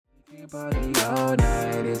party all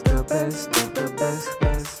night. It's the best of the best,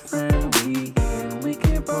 best friend weekend. We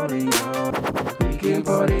can party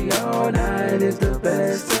all night. It's the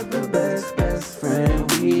best of the best, best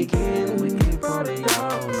friend weekend. We can party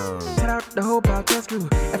all night. Shout out the whole podcast crew.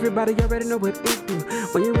 Everybody already know what it do.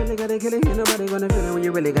 When you really gotta kill it, ain't nobody gonna feel it. When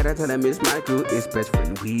you really gotta tell them it's my crew. It's best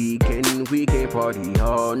friend weekend. We can party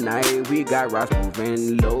all night. We got Ross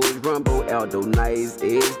moving, Lowe's, Rumble, Aldo, Nice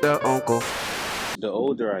is the uncle. The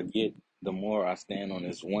older I get, the more I stand on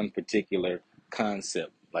this one particular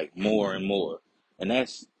concept, like more and more. And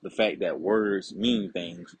that's the fact that words mean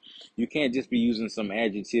things. You can't just be using some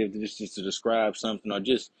adjective just to describe something, or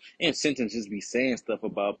just in sentences be saying stuff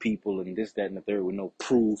about people and this, that, and the third with no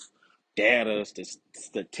proof, data,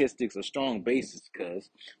 statistics, or strong basis,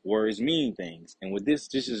 because words mean things. And with this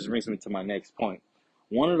just brings me to my next point.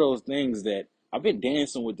 One of those things that I've been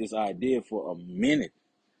dancing with this idea for a minute,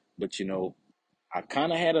 but I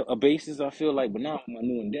kind of had a basis, I feel like, but now with my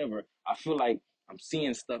new endeavor, I feel like I'm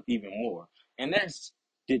seeing stuff even more. And that's,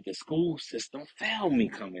 did the school system fail me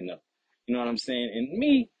coming up? You know what I'm saying? And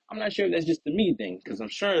me, I'm not sure if that's just the me thing, because I'm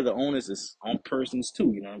sure the onus is on persons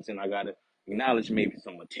too. You know what I'm saying? I got to acknowledge maybe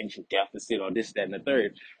some attention deficit or this, that, and the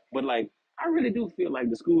third. But like, I really do feel like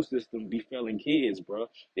the school system be failing kids, bro.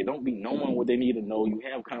 They don't be knowing what they need to know. You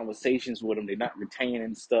have conversations with them. They're not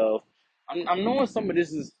retaining stuff. I'm knowing some of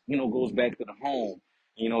this is, goes back to the home.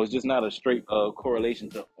 It's just not a straight correlation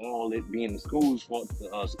to all it being the school's fault,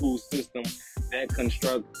 the school system, that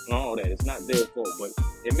construct, and all that. It's not their fault, but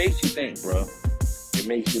it makes you think, bro. It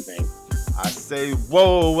makes you think. I say,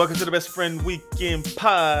 whoa, welcome to the Best Friend Weekend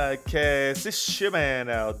Podcast. It's your man,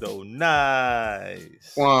 Aldo.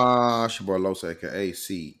 Nice. It's your boy Los, aka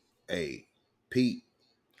C.A. Pete.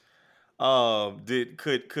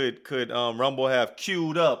 Could Rumble have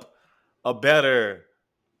queued up a better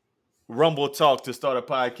Rumble talk to start a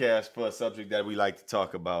podcast for a subject that we like to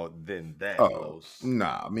talk about than that?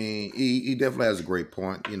 Nah, I mean, he definitely has a great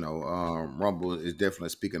point. Rumble is definitely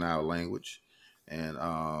speaking our language. And,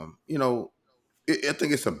 I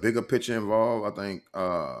think it's a bigger picture involved. I think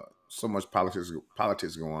so much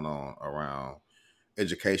politics going on around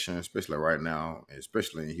education, especially right now,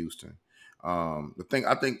 especially in Houston. The thing,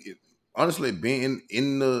 I think, honestly, being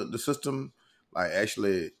in the system, like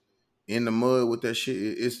actually in the mud with that shit,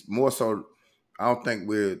 it's more so. I don't think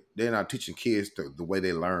they're not teaching kids the way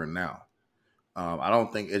they learn now. I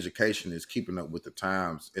don't think education is keeping up with the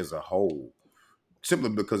times as a whole, simply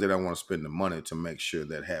because they don't want to spend the money to make sure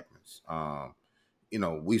that happens.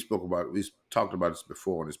 We talked about this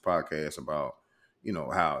before on this podcast about,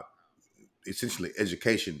 how essentially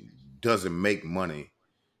education doesn't make money,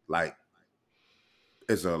 like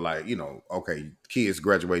it's okay, kids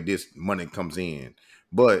graduate, this money comes in,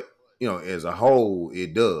 but as a whole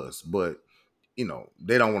it does, but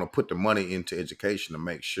they don't want to put the money into education to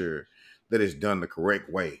make sure that it's done the correct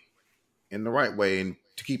way, in the right way, and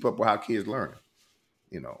to keep up with how kids learn.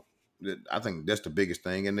 I think that's the biggest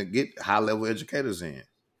thing, and to get high level educators in.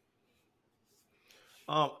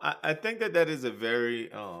 I think that is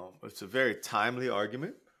it's a very timely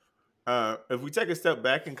argument. If we take a step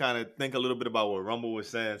back and kind of think a little bit about what Rumble was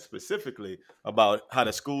saying specifically about how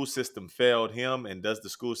the school system failed him, and does the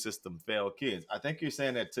school system fail kids? I think you're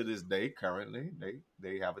saying that to this day, currently,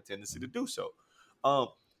 they have a tendency to do so.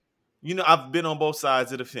 I've been on both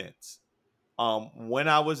sides of the fence. When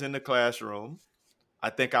I was in the classroom, I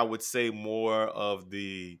think I would say more of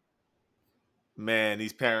the, man,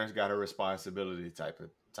 these parents got a responsibility type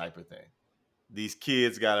of thing. These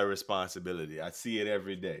kids got a responsibility. I see it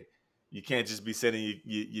every day. You can't just be sending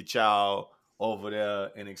your child over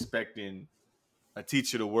there and expecting a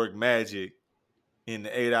teacher to work magic in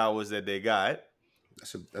the 8 hours that they got.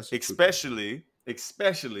 That's especially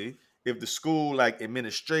if the school like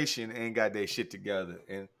administration ain't got their shit together,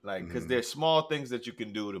 and like, because there's small things that you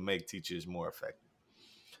can do to make teachers more effective.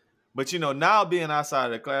 But now being outside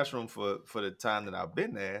of the classroom for the time that I've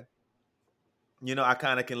been there, I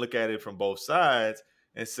kind of can look at it from both sides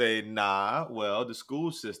and say, nah, well, the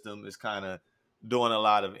school system is kind of doing a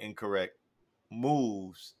lot of incorrect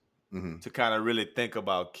moves to kind of really think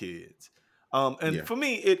about kids. For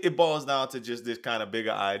me, it boils down to just this kind of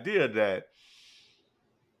bigger idea that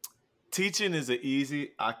teaching is an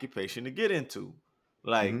easy occupation to get into.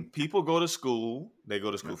 Like, people go to school, they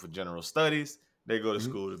go to school for general studies, they go to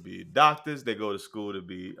school to be doctors, they go to school to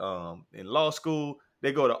be in law school,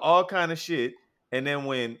 they go to all kind of shit. And then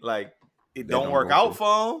when like it don't work out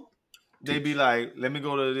for them, they be like, let me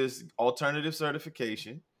go to this alternative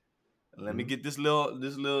certification. Let me get this little,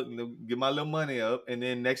 get my little money up. And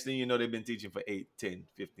then next thing you know, they've been teaching for 8, 10,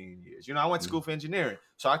 15 years. I went to school for engineering.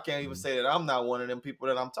 So I can't even say that I'm not one of them people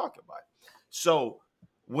that I'm talking about. So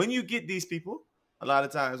when you get these people, a lot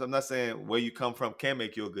of times, I'm not saying where you come from can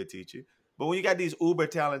make you a good teacher, but when you got these uber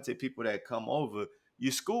talented people that come over,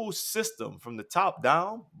 your school system from the top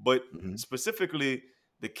down, but specifically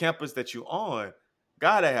the campus that you're on,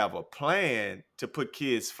 gotta have a plan to put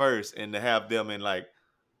kids first and to have them in like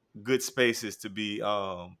good spaces to be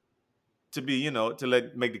to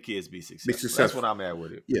make the kids be Be successful. That's what successful. I'm at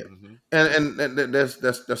with it. Yeah, and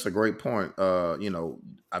that's a great point.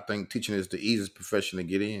 I think teaching is the easiest profession to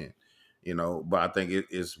get in. But I think it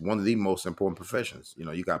is one of the most important professions.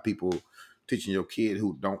 You got people teaching your kid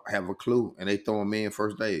who don't have a clue, and they throw them in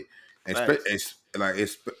first day. And Facts.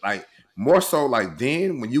 it's like more so like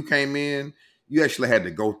then when you came in, you actually had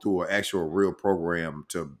to go through an actual real program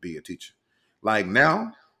to be a teacher. Like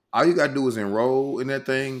now, all you gotta do is enroll in that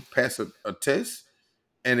thing, pass a test,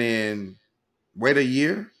 and then wait a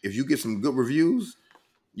year. If you get some good reviews,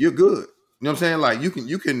 you're good. You know what I'm saying? Like you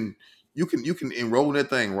can enroll in that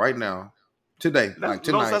thing right now, today, like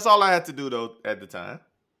tonight. That's all I had to do though at the time.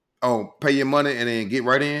 Oh, pay your money and then get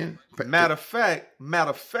right in. Matter of fact,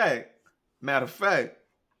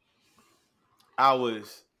 I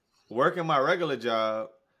was working my regular job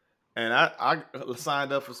and I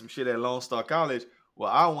signed up for some shit at Lone Star College.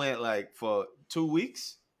 Well, I went like for 2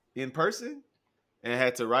 weeks in person and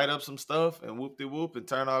had to write up some stuff and whoop de whoop and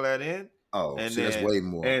turn all that in. Oh, And see, that's then way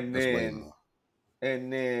more. and That's way then more.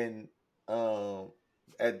 and then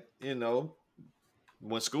at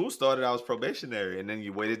when school started, I was probationary, and then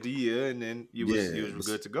you waited the year, and then you was Yeah,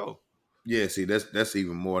 good to go. yeah. See, that's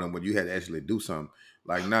even more than what you had to actually do something.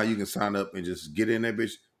 Like now, you can sign up and just get in that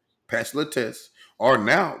bitch, pass the test, or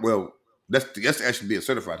now, well, that's actually be a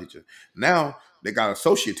certified teacher. Now they got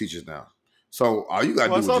associate teachers now, so all you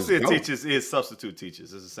gotta Well, do is just associate go. teachers is substitute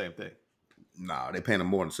teachers. It's the same thing. Nah, they paying them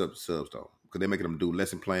more than subs though, because they're making them do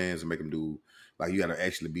lesson plans and make them do like you got to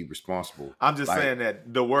actually be responsible. I'm just Like saying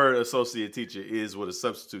that the word associate teacher is what a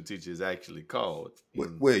substitute teacher is actually called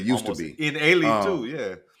in where it used to almost be. in A League too. Um,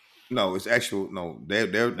 Yeah. no, it's actual. No, they're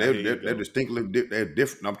Now they're here you they're, they're go. distinctly they're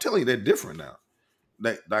different. I'm telling you, they're different now.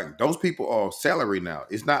 Like those people are salary now.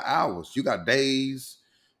 It's not hours. You got days,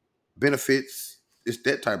 benefits. It's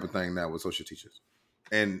that type of thing now with social teachers.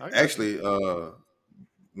 And I got you. actually,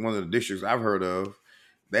 one of the districts I've heard of,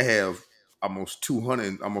 they have almost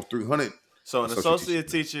 200, almost 300 So an associate teachers associate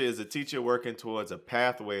now. teacher is a teacher working towards a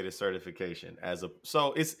pathway to certification.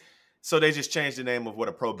 So they just changed the name of what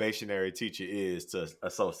a probationary teacher is to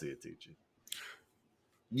associate teacher.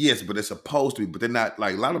 Yes, but they're supposed to be, but they're not.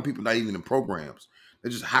 Like a lot of people not even in programs.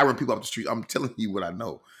 They're just hiring people off the street. I'm telling you what I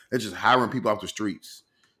know. They're just hiring people off the streets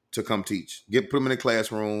to come teach. Put them in the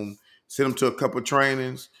classroom, send them to a couple of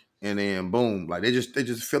trainings, and then boom, like they just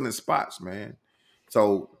filling spots, man.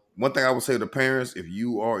 So one thing I would say to the parents, if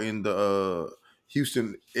you are in the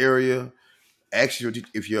Houston area, ask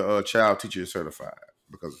if your child teacher is certified,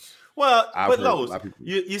 because Well, I've but heard a Lowe's, lot of people.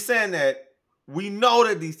 you're saying that we know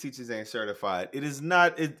that these teachers ain't certified. It is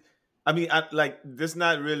not. I mean, there's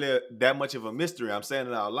not really that much of a mystery. I'm saying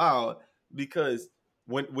it out loud because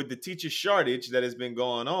with the teacher shortage that has been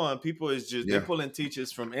going on, people is just they Yeah, pulling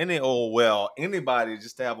teachers from anybody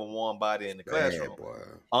just to have a warm body in the bad classroom. boy.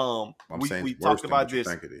 I'm We saying we it's worse talked than about what you this.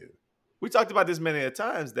 think it is. We talked about this many a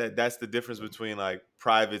times that's the difference between like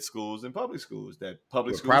private schools and public schools. That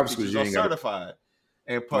public But school private schools, teachers you are ain't got to. certified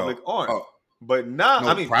and public No. aren't. Oh But now, I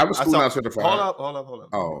no, mean, private I school saw. not certified. Hold up.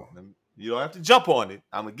 Oh, You don't have to jump on it.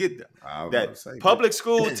 I'm gonna get there. I was about That to say, public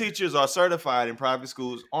school man. teachers are certified and private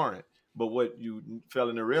schools aren't. But what you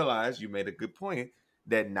failing to realize, you made a good point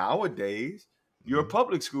that nowadays your Mhm.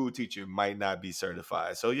 public school teacher might not be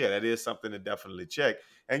certified. So yeah, that is something to definitely check.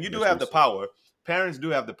 And you do That's have the research. power. Parents do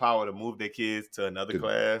have the power to move their kids to another To-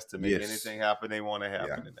 class to make Yes. anything happen they want to Yeah.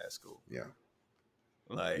 happen in that school. Yeah.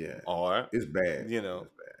 Like, Yeah. or It's bad. you know,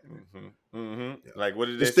 It's bad. Yeah. like what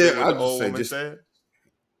did they It's say? there. What I the just old say woman just said?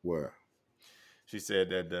 where. She said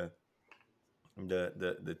that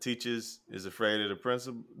the teachers is afraid of the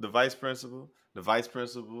principal, the vice principal is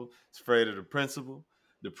afraid of the principal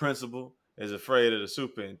is afraid of the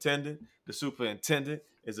superintendent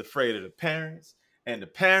is afraid of the parents, and the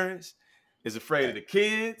parents is afraid of the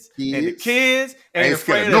kids, and the Kids kids ain't ain't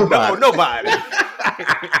scared of afraid of nobody. nobody.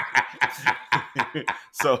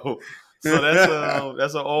 so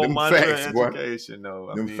that's an old Them mantra facts, in boy. education, though.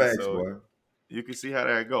 I Them mean, facts, so boy. you can see how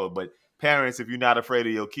that goes. But parents, if you're not afraid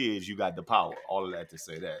of your kids, you got the power. All of that to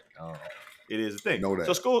say that it is a thing. Know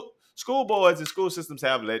So that. school boards and school systems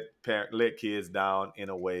have let kids down in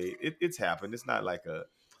a way. It's happened. It's not like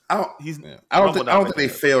I don't, he's yeah. Rumble I not don't think making they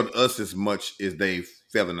that. failed us as much as they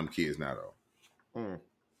failing them kids now though.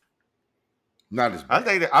 Not as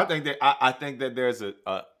bad. I think that there's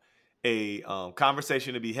a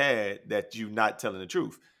conversation to be had that you're not telling the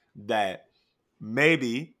truth. That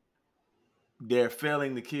maybe they're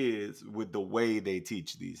failing the kids with the way they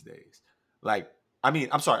teach these days. Like, I'm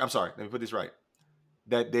sorry. Let me put this right.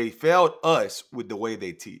 That they failed us with the way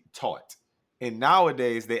they taught. And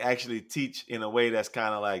nowadays, they actually teach in a way that's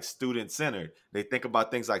kind of like student centered. They think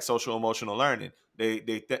about things like social emotional learning.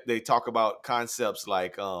 They talk about concepts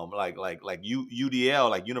like UDL,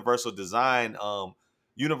 like universal Yeah, design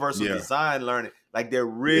learning. Like they're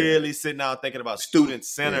yeah. really sitting down thinking about Student,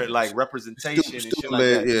 student yeah. centered, like representation and shit Student like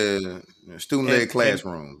led, that. yeah. Student And led and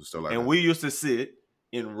classrooms, stuff like and that. we used to sit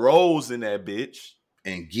in rows in that bitch,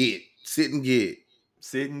 And sit and get.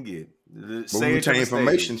 sit and get But we say it to retain the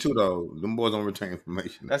information stage. too, though. Them boys don't retain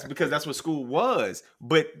information. That's because that's what school was.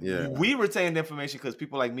 But Yeah, we retained information because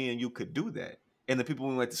people like me and you could do that. And the people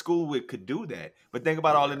we went to school with could do that. But think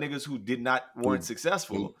about all the yeah. niggas who weren't Who, who,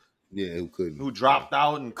 successful, yeah, who couldn't? who Yeah, dropped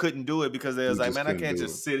out and couldn't do it because they was who like, just man, I couldn't can't do it.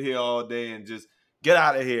 just sit here all day and just get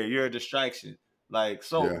out of here. You're a distraction. Like,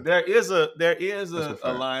 so Yeah, there is that's a a fact.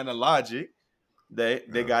 line of logic. They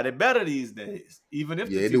Yeah, they got it better these days, even if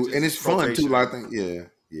the yeah, they do, and teachers it's is fun too. Like, I probationary, think, yeah,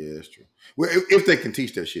 yeah, that's true. Well, if they can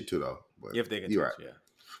teach that shit too, though. But if they can you're teach. right. Yeah,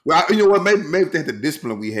 Well, you know what? Maybe if they had the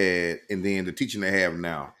discipline we had, and then the teaching they have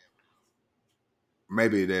now,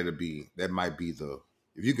 maybe that might be the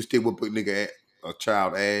if you can still whoop a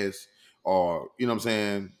child ass, or you know what I'm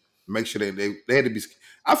saying, make sure they had to be.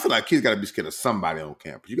 I feel like kids got to be scared of somebody on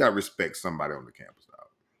campus. You got to respect somebody on the campus. Dog.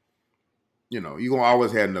 You know, you gonna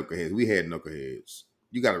always have knuckleheads. We had knuckleheads.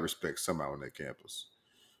 You got to respect somebody on that campus.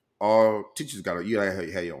 Or teachers got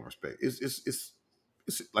to have your own respect. It's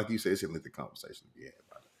like you said, it's a lengthy conversation to be had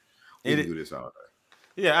about it. We can it do this all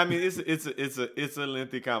day. Yeah, I mean it's a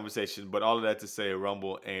lengthy conversation, but all of that to say,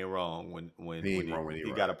 Rumble ain't wrong He when ain't wrong when he he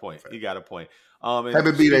right. got a point. Fact. He got a point. And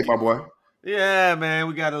Happy B-Day, speaking, my boy. yeah, man,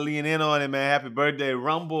 we got to lean in on it, man. Happy birthday, Shout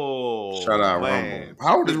Rumble, out Rumble. man,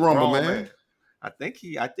 How old is big Rumble, grown man. man? I think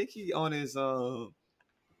he on his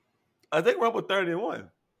I think Rumble 31.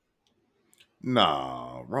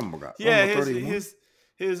 Nah, Rumble got Yeah, Rumble his 31. his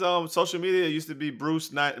his social media used to be Bruce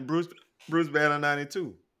Banner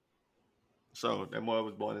 92. So that boy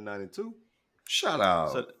was born in 92. Shout So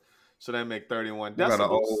out. so that make 31 We got an decibels.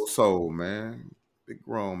 old soul, man. Big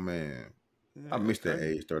grown man. I Yeah, missed that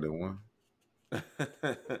age 31.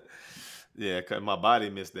 yeah, cause my body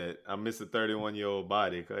missed that. I missed a 31-year-old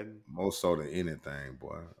body, couldn't More so than anything,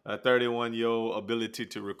 boy. a 31-year-old ability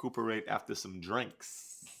to recuperate after some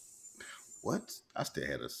drinks. What? I still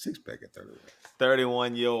had a six pack at 31.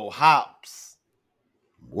 31-year-old hops.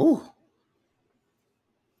 Woo.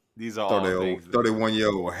 These are all 30 old, things that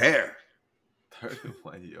 31-year-old hair.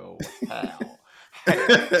 31-year-old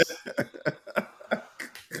hairs.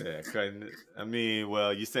 Yeah, couldn't. I mean,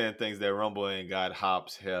 well, you saying things that Rumble ain't got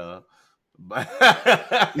hops hair, but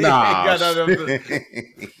he ain't Nah, got none of them. shit.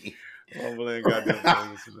 Rumble ain't got them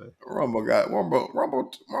things. Man.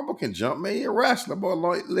 Rumble can jump, man. He a wrestler, boy.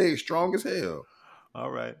 Legs strong as hell. All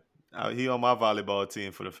right, he on my volleyball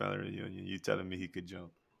team for the family reunion. You telling me he could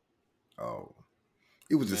jump? Oh,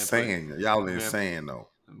 he was just Man, play. saying. Y'all Man, insane though.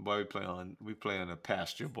 boy, we play on a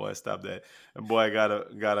pasture. Boy, stop that. And boy, got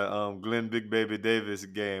a Glenn Big Baby Davis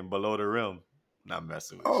game below the rim. Not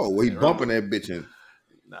messing with Oh, you, well, he man. bumping Rumble. that bitch in.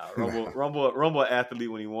 Nah, Rumble athlete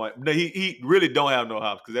when he want. No, he really don't have no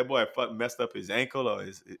hops because that boy messed up his ankle or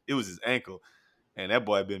it was his ankle, and that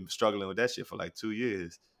boy been struggling with that shit for like 2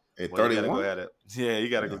 years. At Well, he gotta go 31? at it. Yeah, you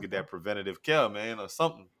gotta go Damn, get bro. that preventative care, man, or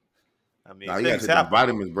something. I mean, Now you gotta things take them happen.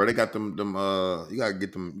 vitamins, bro. They got them you gotta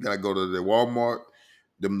get them, you gotta go to the Walmart,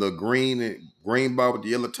 them the green bar with the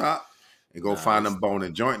yellow top, and go Nah, find them bone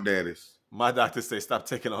and joint daddies. my doctor say stop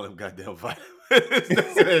taking all them goddamn vitamins.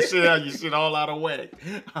 They say that shit out, you shit all out of whack.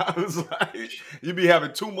 I was like, you be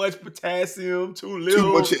having too much potassium, too Too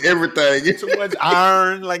much little, of everything. too much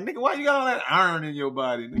iron. Like, nigga, why you got all that iron in your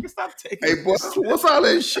body? Nigga, stop taking Hey, boy, that what's all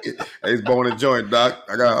that shit? Hey, it's bone and joint, doc.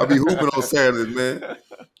 I'll be hooping on Saturdays, man.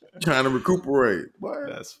 shit. Trying to recuperate. Boy,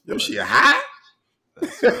 That's your shit funny. high?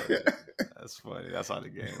 That's funny. That's funny. That's how the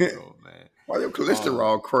game go, man. Why your Um,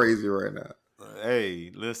 cholesterol crazy right now?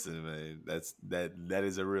 hey, listen, man. That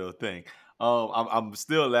is a real thing. I'm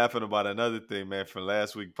still laughing about another thing, man, from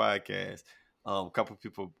last week podcast. A couple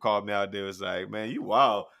people called me out there. Was like, man, you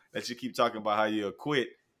wild that you keep talking about how you'll quit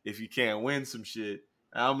if you can't win some shit.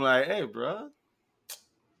 And I'm like, hey, bro.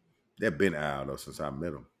 They've been out though since I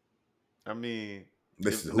met them. I mean,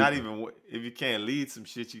 This if is not hooping. even if you can't lead some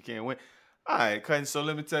shit, you can't win. All right, Cutting. So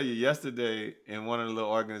let me tell you, yesterday in one of the little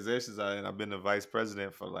organizations I've been the vice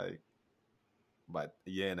president for like about a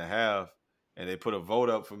year and a half, and they put a vote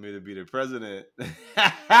up for me to be the president. And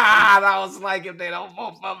I was like, if they don't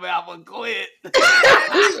vote for me, I'm gonna quit.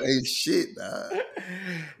 Ain't shit, dog. They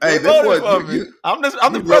Hey, that voted boy, for me. I'm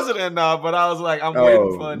the president now, but I was like, I'm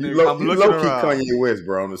waiting for a nigga. I'm you looking low key around. Kanye West,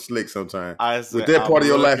 bro, on the slick sometimes. I With said, that I'm part of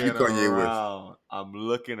your life, looking you Kanye West. around. I'm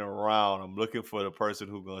looking around. I'm looking for the person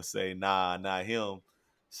who's gonna say, nah, not him.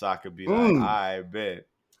 So I could be like, I bet.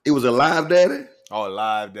 It was a live daddy. Oh,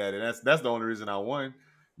 live daddy. That's the only reason I won,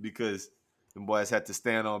 because them boys had to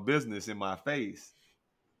stand on business in my face.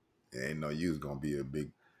 Yeah, ain't know you was gonna be a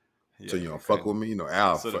big. Yeah, So you don't fuck with me. You know,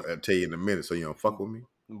 I'll so tell you in a minute. So you don't fuck with me.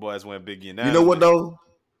 the boys went big You know what unanimous.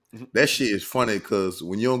 though? That shit is funny because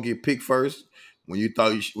when you don't get picked first, when you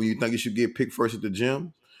think you should get picked first at the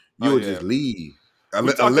gym, Oh you would yeah, just leave. we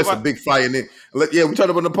talked Unless a about big fire nigga. Yeah, we talked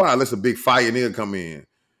about the pod. Unless a big fire nigga come in,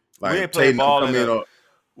 we ain't like played Tatum ball come in in. a Or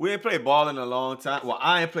we ain't played ball in a long time. Well,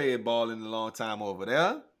 I ain't played ball in a long time over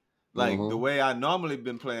there. Like the way I normally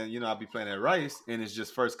been playing, I'll be playing at Rice, and it's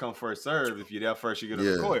just first come first serve. If you're there first, you get on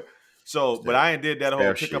the yeah, court. So, but that I ain't did that whole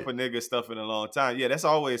fair pick up shit. a nigga stuff in a long time. Yeah, that's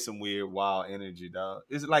always some weird, wild energy, dog.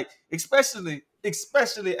 It's like, especially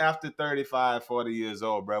after 35, 40 years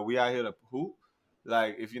old, bro. We out here to hoop.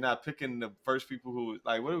 Like, if you're not picking the first people who,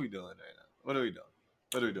 like, what are we doing right now? What are we doing?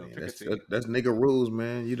 What are we doing? Man, Pick a team. that's nigga rules,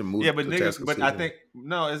 man. You done Yeah, moved but to nigga, but I Tascasita. think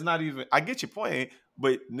no, it's not even. I get your point,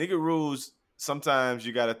 but nigga rules. Sometimes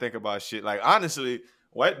you got to think about shit. Like honestly,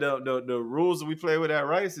 what the rules that we play with at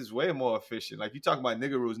Rice is way more efficient. Like you talk about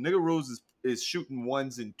nigga rules. Nigga rules is shooting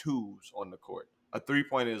ones and twos on the court. A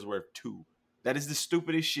 3-pointer is worth 2. That is the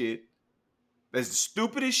stupidest shit. That's the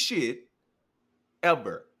stupidest shit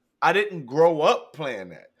ever. I didn't grow up playing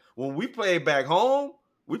that. When we played back home,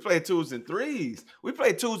 we played 2s and 3s. We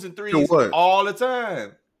played 2s and To 3s what? all the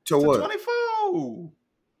time. To To what? 24.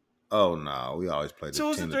 Oh no, we always played the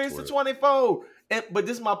 2s 10 and to 3s to 12. 24. But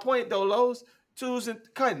this is my point though, Lowe's. 2s and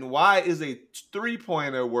cutting. Why is a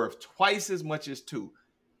 3-pointer worth twice as much as 2?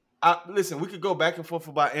 Listen, we could go back and forth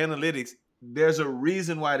about analytics. There's a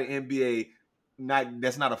reason why the NBA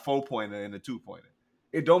that's not a 4-pointer and a 2-pointer.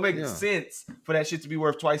 It don't make Yeah. sense for that shit to be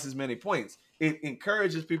worth twice as many points. It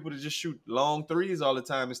encourages people to just shoot long threes all the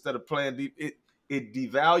time instead of playing deep. It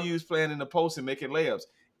devalues playing in the post and making layups.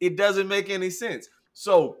 It doesn't make any sense.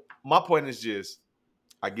 So my point is just,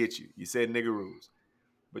 I get you. You said nigga rules,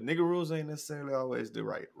 but nigga rules ain't necessarily always the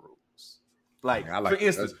right rules. Like Yeah, I for like that.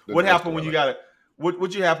 instance, what That's the happened way when I you like got a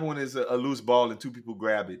what you happen when it's a loose ball and 2 people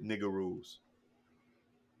grab it? Nigga rules.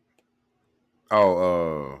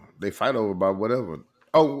 Oh, they fight over about whatever.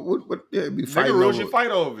 Oh, what? Yeah, be Nigga fighting rules, you over.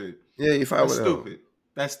 fight over it. Yeah, you fight That's whatever. stupid.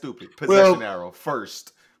 That's stupid. Possession Well, arrow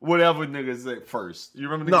first. Whatever niggas say first. You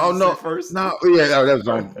remember niggas no, used to say no, first? no. Yeah, no, that's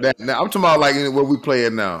on that. Now I'm talking about like where we play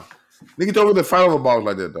it now. Niggas don't really fight over balls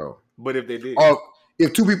like that though. But if they did, Or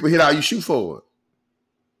if 2 people hit out, you shoot forward.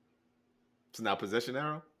 it's not possession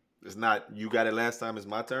arrow. It's not you got it last time, it's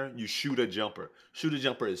my turn. You shoot a jumper. Shoot a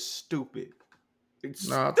jumper is stupid. It's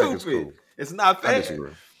No, I think it's stupid. cool. It's not I fair.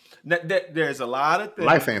 disagree. There's a lot of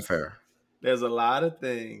Life things. ain't fair. There's a lot of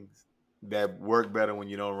things that work better when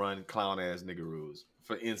you don't run clown ass nigga rules.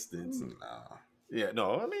 For instance, Nah, yeah,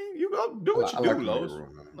 no, I mean you go do what you I do, like the nigga Lowe's. rule,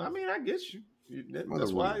 man. I mean, I get you. Mother That's rule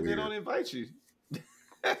is why they don't weird. invite you.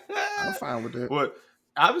 I'm fine with that. Well,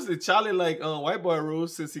 obviously Charlie like white boy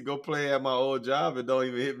rules since he go play at my old job and don't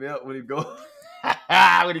even hit me up when he go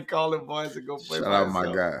when he call them boys to go play Shout by out my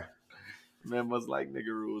himself. guy. Man must like nigga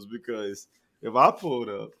rules because if I pulled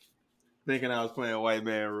up thinking I was playing white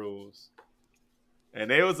man rules and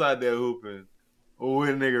they was out there hooping with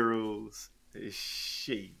nigga rules,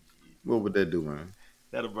 shit. What would that do, man?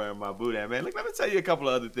 That'll burn my boudin, man. Look, let me tell you a couple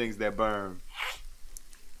of other things that burn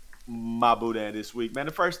my boudin this week, man.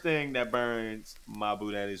 The first thing that burns my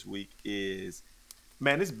boudin this week is,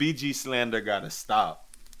 man, this BG slander gotta stop.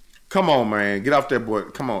 Come on, man. Get off that boy.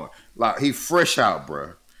 Come on. Like he fresh out,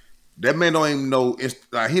 bro. That man don't even know. It's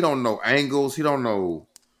like he don't know angles. He don't know.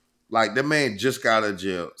 Like that man just got out of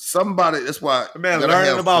jail. Somebody. That's why Man, you gotta learning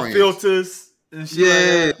have about friends. filters and shit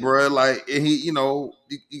Yeah, like bro. Like and he, he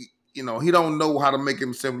don't know how to make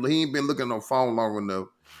himself. He ain't been looking on phone long enough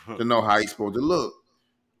that. to know how he's supposed to look.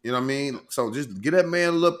 You know what I mean? So just get that man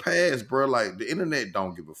a little pass, bro. Like the internet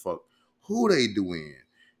don't give a fuck who they doing.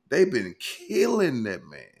 They been killing that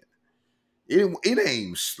man. It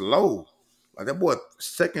ain't slow. Like that boy,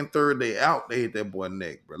 second, third day out, they hit that boy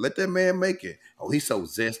neck, bro. Let that man make it. Oh, he's so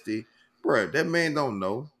zesty, bro. That man don't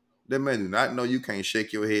know. That man do not know you can't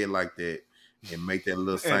shake your head like that and make that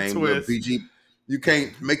little And same little twist. BG. You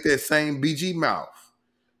can't make that same BG mouth.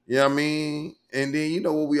 You know what I mean? And then you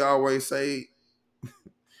know what we always say.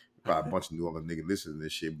 Probably a bunch of New Orleans niggas listening to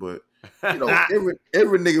this shit, but you know,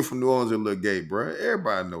 every nigga from New Orleans is a little gay, bro.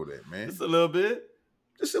 Everybody know that, man. Just a little bit.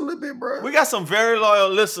 Just a little bit, bro. We got some very loyal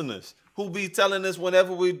listeners who be telling us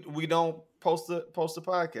whenever we don't post a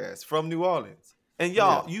podcast from New Orleans. And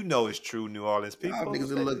Yeah. y'all, you know it's true, New Orleans Y'all people.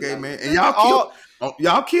 niggas a little gay, man. And They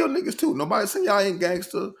y'all kill niggas too. Nobody saying y'all ain't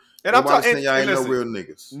gangster. and I'm Nobody talking. saying y'all ain't no Listen, real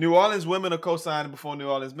niggas. New Orleans women are co-signing before New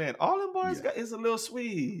Orleans men. All them boys Yeah. is a little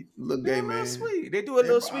sweet. Little They're gay, a little man. sweet. They do a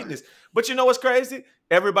little Everybody. sweetness. But you know what's crazy?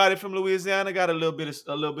 Everybody from Louisiana got a little bit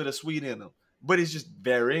of sweet in them. But it's just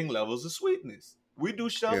varying levels of sweetness. We do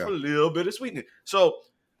stuff Yeah. a little bit of sweetness. So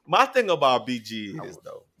my thing about BG is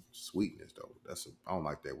though. Sweetness though. I don't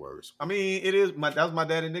like that word. I mean, it is that was my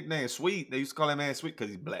daddy's nickname, Sweet. They used to call that man Sweet because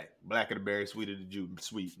he's black. Black of the berry, sweet of the Jew.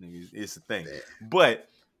 Sweet, nigga. It's a thing. Damn. But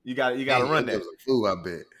you got to run that. It was a fool, I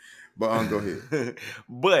bet. But go ahead.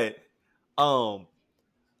 But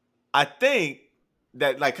I think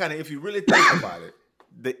that like kind of if you really think about it,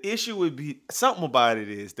 the issue would be something about it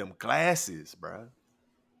is them glasses, bro.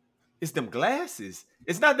 It's them glasses.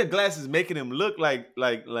 It's not the glasses making him look like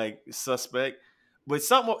suspect, but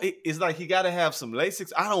something it's like he got to have some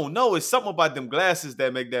LASIK. I don't know. It's something about them glasses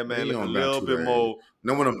that make that man look a little bit more.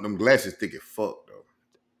 No one of them glasses thick as fuck though.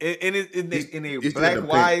 And they It's black the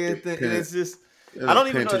wire thing, and it's just I don't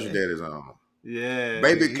even know. That is on. Yeah,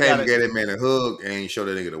 Baby came and gave that man a hug and ain't show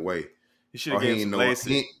that nigga the way. You should have gave him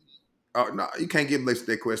LASIK. No, you can't give LASIK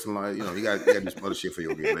that question. Like, you know, you got to do some other shit for you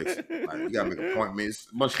to get LASIK. Like, you got to make appointments.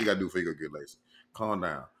 A bunch of shit you got to do for you to get LASIK. Calm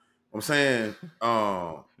down. I'm saying,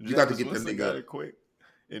 you got to get that nigga. Got it quick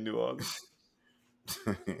in New Orleans.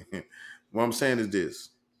 What I'm saying is this: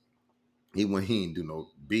 he ain't do no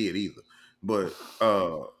bid either. But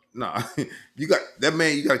nah, you got that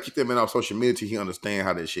man. You got to keep that man off social media till he understand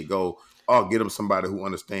how that shit go, or get him somebody who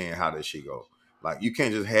understand how that shit go. Like, you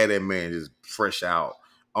can't just have that man just fresh out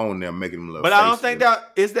on there making him look. But I don't think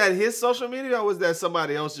that is that his social media, or was that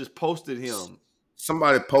somebody else just posted him?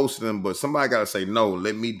 Somebody posted him, but somebody got to say no.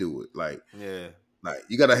 Let me do it. Like, yeah, like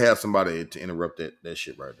you got to have somebody to interrupt that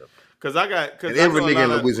shit right there. Because every nigga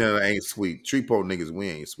in Louisiana ain't sweet. Treeport niggas, we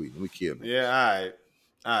ain't sweet. We kill them. Yeah,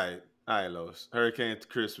 all right, Los. Hurricane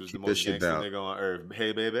Chris was the most gangster nigga on earth.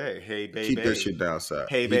 Hey baby, hey baby, keep that shit down south.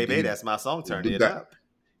 Hey baby, that's my song. Turn it up.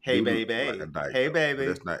 Hey baby, hey baby,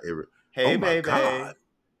 that's not every. Hey oh my baby, God.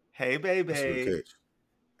 Hey baby,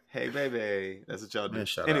 hey baby. That's what y'all do. Man,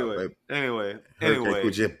 anyway.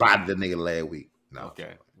 We just bodied the nigga last week. No,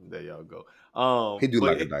 okay, there y'all go. He do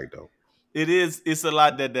like a dyke though. It's a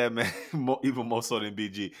lot that man even more so than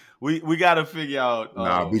BG. We got to figure out.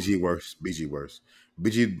 Nah, BG worse. BG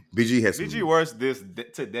has BG worse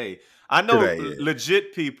today. I know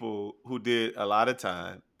legit people who did a lot of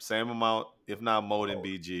time, same amount, if not more than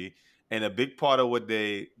BG. And a big part of what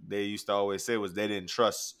they used to always say was they didn't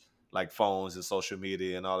trust like phones and social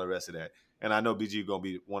media and all the rest of that. And I know BG gonna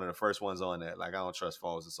be one of the first ones on that. Like, I don't trust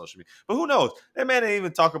phones and social media. But who knows? That man didn't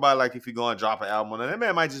even talk about like if he going to drop an album on it. That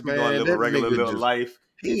man might just be going to live a regular little life.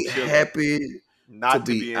 He happy not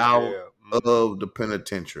to be out of the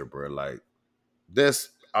penitentiary, bro. Like, that's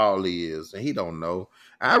all he is, and he don't know.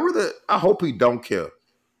 I hope he don't care.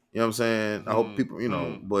 You know what I'm saying? I hope people,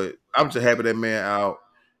 but I'm just happy that man out.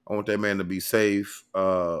 I want that man to be safe.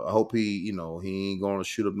 I hope he ain't going to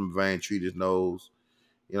shoot up in the vein, treat his nose.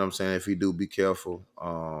 You know what I'm saying? If he do, be careful. You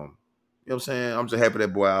know what I'm saying? I'm just happy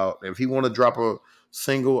that boy out. If he want to drop a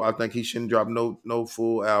single, I think he shouldn't drop no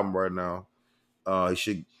full album right now. He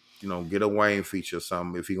should, get a Wayne feature or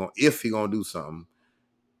something if he gonna do something.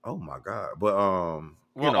 Oh my God! But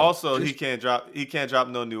also he can't drop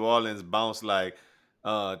no New Orleans bounce like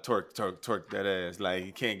twerk that ass. Like,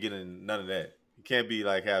 he can't get in none of that. He can't be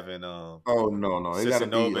like having oh no, it gotta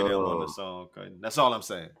be on the song. That's all I'm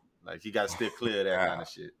saying. Like, he got to steer clear of that kind of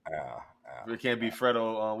shit. It can't be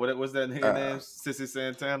Fredo. What's that nigga name? Sissy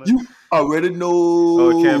Santana. You already know.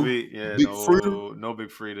 Oh, it can't be. Yeah, Big Freedom. No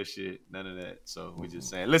Big Frida shit. None of that. So we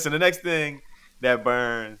just saying. Listen, the next thing that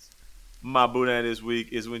burns my Boudin this week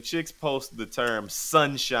is when chicks post the term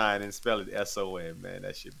sunshine and spell it S-O-N. Man,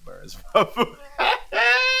 that shit burns. What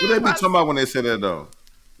they be talking about when they say that though?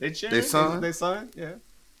 They cheering. They son. Yeah.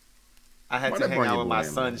 I had to hang out with my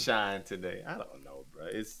sunshine today. I don't know, bro.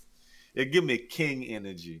 It give me king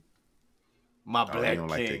energy. My black king.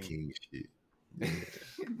 Like that king shit. Yeah.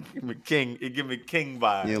 It give me king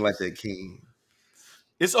vibes. You don't like that king.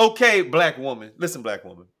 It's okay, black woman. Listen, black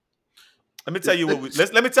woman. Let me tell you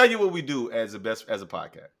what we do as a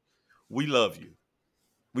podcast. We love you.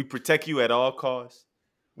 We protect you at all costs.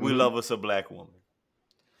 We love us a black woman.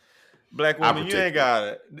 Black I women, you protect ain't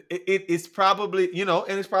that. got it. It's probably,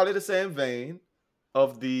 and it's probably the same vein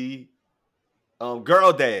of the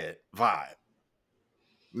girl dad vibe.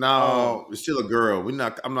 No, it's still a girl.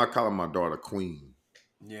 I'm not calling my daughter queen.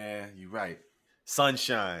 Yeah, you're right.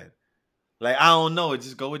 Sunshine. Like, I don't know. It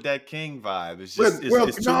just go with that king vibe. It's Well, just well,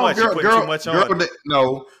 it's too no, much. You're putting too much on it.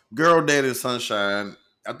 no, girl, dad and sunshine.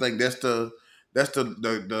 I think that's the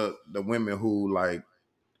women who like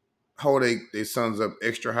hold their sons up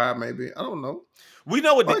extra high. Maybe I don't know. We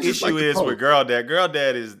know what Or the it's just issue like the is with Pope. girl dad. Girl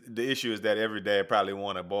dad is the issue is that every dad probably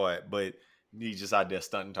want a boy, but he's just out there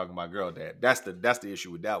stunting talking about girl dad. That's the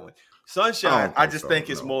issue with that one. I Sunshine, don't I think just so. think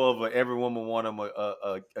it's No. more of a every woman want him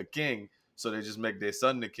a king, so they just make their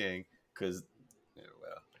son the king because the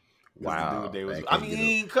dude Wow, they was. man, I can't get a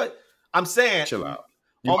mean, I'm saying chill out.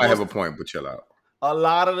 You might have almost a point, but chill out. a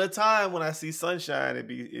lot of the time when I see Sunshine, it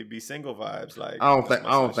be single vibes. Like, that's my I don't think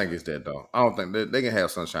Sunshine. it's that though. I don't think they can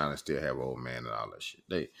have sunshine and still have old man and all that shit.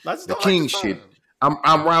 I just The don't like the king shit. son.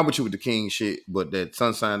 I'm around with you with the king shit, but that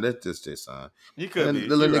sunshine, that's just their son. You could And be. the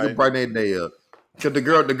You're little nigga right. brighten their day up. Cause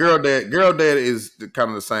girl dad is kind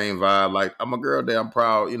of the same vibe. Like I'm a girl dad, I'm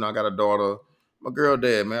proud. I got a daughter. I'm a girl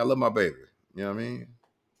dad, man. I love my baby. You know what I mean?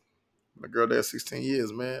 My girl dad 16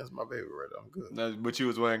 years, man. It's my baby right there. I'm good. But you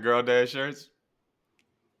was wearing girl dad shirts.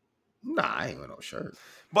 Nah, I ain't wearing no shirt.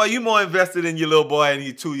 But you more invested in your little boy and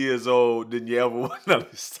he's 2 years old than you ever want to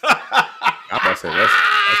understand. I'm about to say that's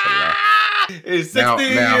a lie. It's Now,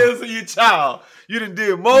 16 now, years of your child. You done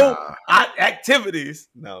did more nah, activities.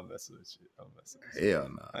 No, I'm messing with you. I'm messing with you. hell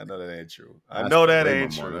nah. I know that ain't true. I I know spent that way more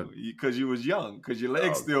ain't money. true. Because you was young. Because your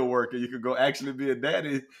legs Dog. still working. You could go actually be a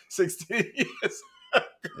daddy 16 years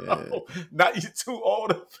Yeah, ago. Not you too old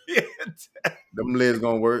to be a daddy. them legs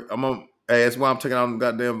gonna work. Hey, that's why I'm taking out them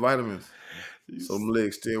goddamn vitamins. You So them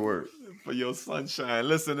legs still work. for your sunshine.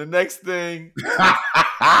 Listen, the next thing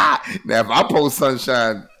Now, if I post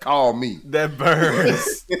sunshine, call me. that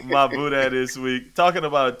burns my Buddha this week, talking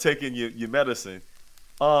about taking your medicine.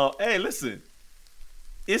 Hey, listen,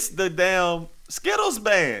 it's the damn Skittles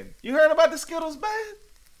ban. You heard about the Skittles ban?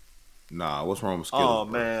 Nah, what's wrong with Skittles? Oh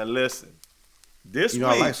bro? man, listen. This I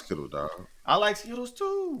week, like Skittles, dog. I like Skittles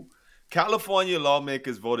too. California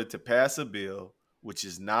lawmakers voted to pass a bill, which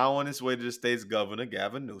is now on its way to the state's governor,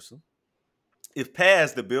 Gavin Newsom. If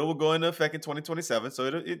passed, the bill will go into effect in 2027, so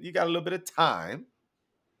you got a little bit of time,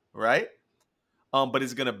 right? But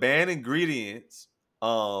it's going to ban ingredients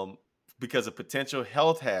because of potential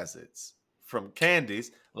health hazards from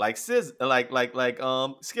candies like Skittles.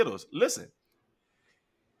 Listen,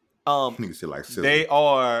 Niggas say like they scissors.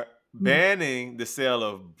 are banning the sale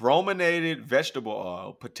of brominated vegetable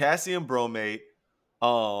oil, potassium bromate,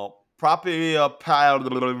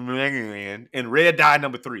 propylpyridine, and red dye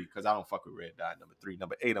number 3, because I don't fuck with red dye number 3.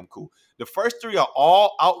 Number 8, I'm cool. The first 3 are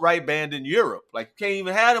all outright banned in Europe. Like, you can't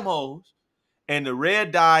even have them hoes. And the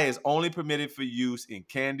red dye is only permitted for use in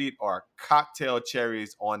candied or cocktail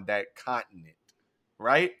cherries on that continent,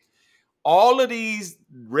 right? All of these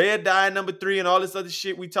red dye number 3 and all this other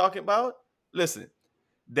shit we talking about, listen,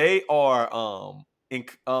 they are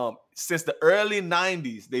since the early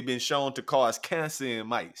 90s, they've been shown to cause cancer in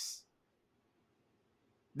mice.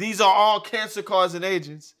 These are all cancer causing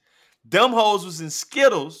agents. Them hoes was in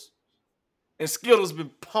Skittles, and Skittles been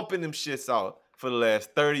pumping them shits out for the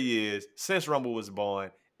last 30 years since Rumble was born,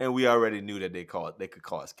 and we already knew that they could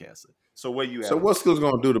cause cancer. So where you at So on what this? Skittles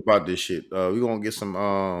gonna do about this shit? We gonna get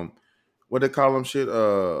some what they call them shit?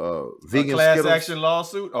 A Vegan class Skittles. action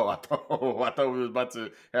lawsuit? Oh, I thought we was about to.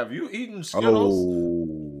 Have you eaten Skittles?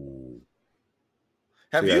 Oh,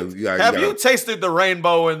 so Have you you have gotta you tasted the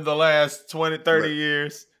rainbow in the last 20, 30 but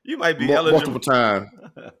years? You might be multiple eligible. times.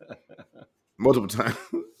 Multiple times.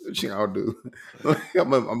 Shit, I'll do. I'm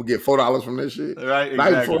gonna get $4 from that shit. Right,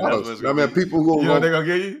 Not even four exactly. That's what dollars. it's I gonna mean, be. people who You know what they're are gonna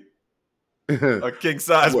give you? gonna A king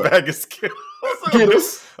size what? bag of Skittles.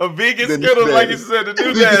 Skittles. A vegan The new Skittles, like you daddies. said, the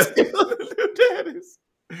new Vegan daddies. Skittles. The new daddies.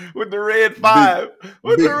 With the red Big 5.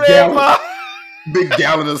 With the big red gallon, 5. big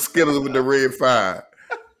gallon of Skittles with the red fire.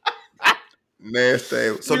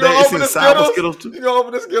 Nasty. So You that gonna it's open in the sour Skittles? Skittles too. You gonna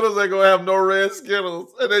open the Skittles, ain't gonna have no red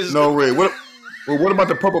Skittles. And they just No red. What about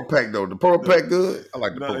the purple pack though? The purple pack good? I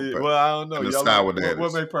like the No, purple pack well, I don't know. and the Yellow. sour What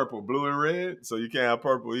daddies. make purple? Blue and red. So you can't have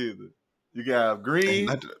purple either. You can have Damn, green,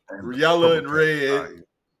 the yellow, purple and pack.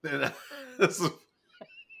 red. Fire.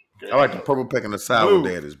 And I like the purple pack and the sour blue.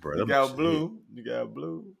 daddies, bro. You Them got shit hit. blue. You got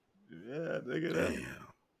blue. Yeah, nigga, Damn,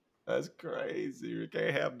 that's crazy. You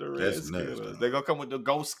can't have the red that's nuts, Skittles. dog. They gonna come with the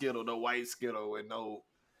ghost Skittle, the white Skittle, with no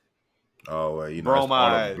Oh, well, that's all the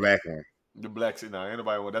bromide. black one. The black Skittle. Nah,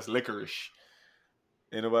 anybody want that's licorice.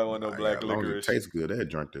 Ain't nobody want no Nah, yeah, black as long as it licorice. tastes good, they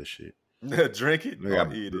drink that shit. Drink it They or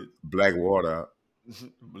got eat it. black water.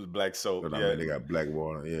 Black soap. But I Yeah. mean, they got black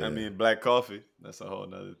water. Yeah. I mean, black coffee. That's a whole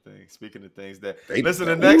nother thing. Speaking of things that listen,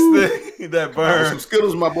 the next ooh, thing that come out with some burns.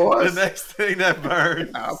 Skittles, my boys. The next thing that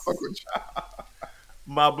burns. I'll fuck with y'all.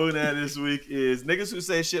 My boudin this week is niggas who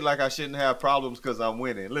say shit like I shouldn't have problems because I'm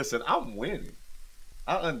winning. Listen, I'm winning.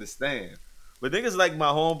 I understand. But niggas like my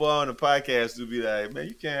homeboy on the podcast who be like, man,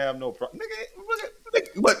 you can't have no problem.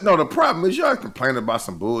 Nigga, But no, the problem is y'all complaining about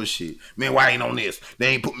some bullshit. Man, why ain't on this? They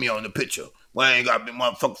ain't put me on the picture. Why ain't got me,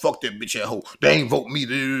 motherfucker? Fuck that bitch at hoe. They ain't vote me.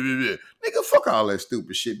 Nigga, fuck all that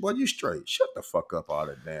stupid shit. Boy, you straight. Shut the fuck up, all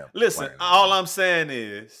that damn. listen, all I'm saying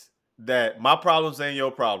is that my problems ain't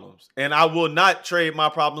your problems. And I will not trade my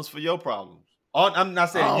problems for your problems. I'm not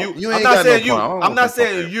saying you. I'm not saying you. I'm not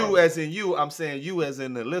saying you as in you. I'm saying you as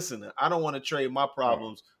in the listener. I don't want to trade my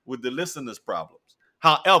problems with the listener's problems.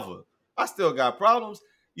 However, I still got problems.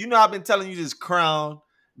 You know, I've been telling you this crown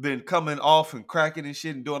been coming off and cracking and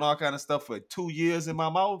shit and doing all kind of stuff for 2 years in my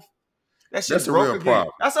mouth. That shit That's a broke real again.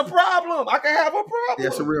 problem. That's a problem. I can have a problem.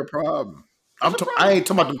 That's a real problem. I ain't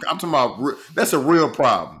talking about. I'm talking about. That's a real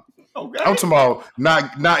problem. Okay. I'm talking about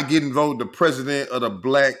not getting voted the president of the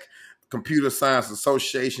Black Computer Science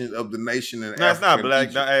Association of the nation in No, it's not Africa.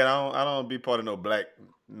 black. No, hey, I don't be part of no black.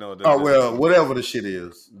 No. Whatever the shit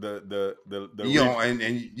is. The You know, and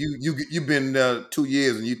you've been there 2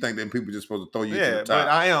 years, and you think that people just supposed to throw you to the top. But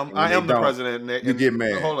I am the president. You get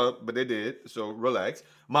mad. Hold up, but they did. So relax.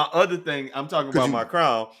 My other thing, I'm talking about my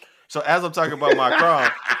crown. So as I'm talking about my crown,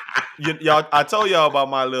 y'all, I told y'all about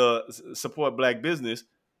my little support black business.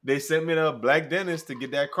 They sent me to a black dentist to get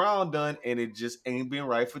that crown done, and it just ain't been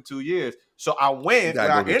right for 2 years. So I went. Where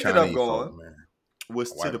I ended up going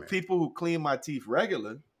was to the people who clean my teeth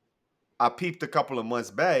regular. I peeped a couple of months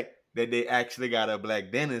back that they actually got a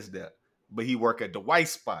black dentist there, but he worked at the white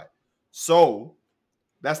spot. So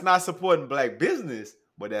that's not supporting black business,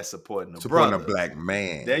 but that's supporting a black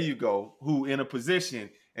man. There you go. Who in a position,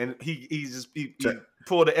 and he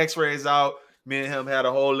pulled the X-rays out. Me and him had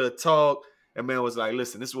a whole little talk. And man was like,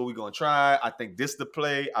 listen, this is what we're gonna try. I think this the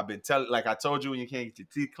play. I've been telling, like I told you when you can't get your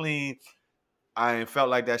teeth clean. I ain't felt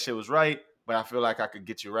like that shit was right, but I feel like I could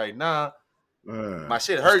get you right now. My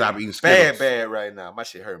shit hurting bad right now. My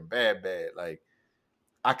shit hurting bad. Like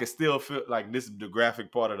I can still feel like this is the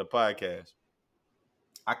graphic part of the podcast.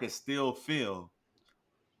 I can still feel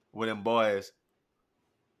when them boys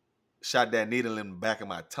shot that needle in the back of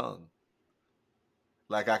my tongue.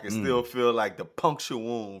 Like I can still feel like the puncture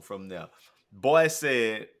wound from there. Boy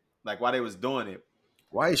said, like while they was doing it.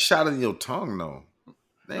 Why it shot in your tongue though?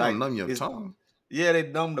 They don't numb your tongue. Yeah, they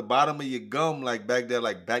numb the bottom of your gum, like back there,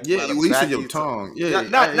 like back. Yeah, you said your tongue. Yeah,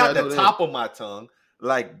 not the top of my tongue,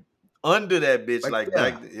 like under that bitch, like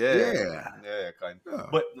back. Yeah. Kind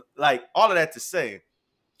of. But like all of that to say,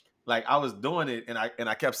 like I was doing it, and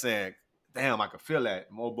I kept saying, "Damn, I could feel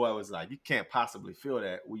that." My old boy was like, "You can't possibly feel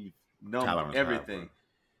that. We numb everything."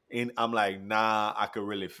 And I'm like, "Nah, I could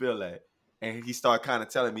really feel that." And he started kind of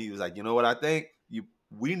telling me, he was like, "You know what I think?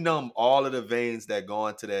 We numb all of the veins that go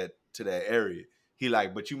into that area." He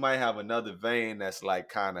like, but you might have another vein that's like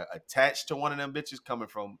kind of attached to one of them bitches coming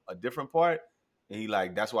from a different part. And he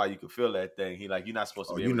like, that's why you can feel that thing. He like, you're not supposed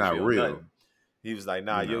to be able to feel real. Nothing. He was like,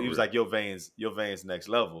 nah, he was like, your veins next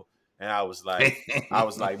level. And I was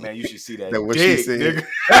like, man, you should see that dick, nigga.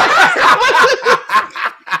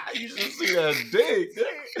 You should see that dick,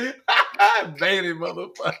 nigga. Baited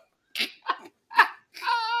motherfucker.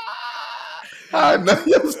 I know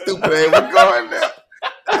you're stupid. We're going there.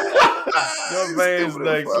 Your veins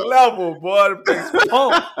next level, boy. The thing's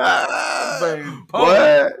pump. Veins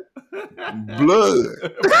pump. Blood.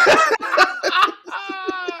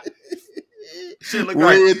 Shit look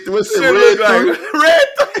like red.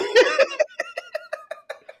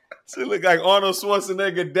 Shit look like Arnold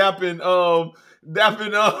Schwarzenegger dapping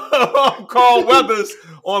Carl Weathers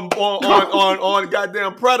on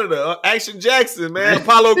goddamn Predator, Action Jackson, man,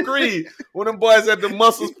 Apollo Creed. When them boys had the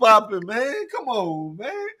muscles popping, man. Come on,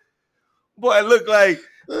 man. Boy, it looked like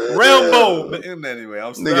Rambo. But anyway,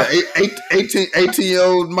 I'm sorry. Nigga,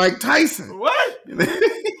 18-year-old Mike Tyson. What?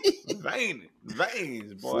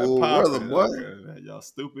 Veins, boy. Weather, boy. Okay, y'all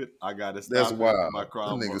stupid. I gotta stop. That's wild. My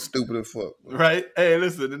crown. Nigga stupid as fuck. Bro. Right? Hey,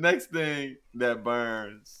 listen. The next thing that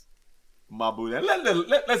burns my boudin.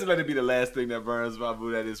 Let's let it be the last thing that burns my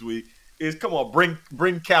boudin this week. Is come on, bring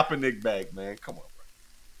Kaepernick back, man. Come on,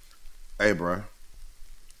 bro. Hey, bro.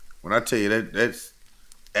 When I tell you that's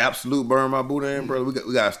absolute burn my boudin, bro. We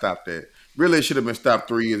gotta stop that. Really, it should have been stopped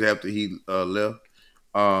 3 years after he left.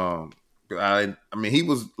 I mean, he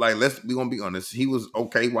was like, we gonna be honest. He was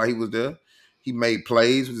okay while he was there. he made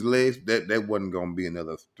plays with his legs. That wasn't going to be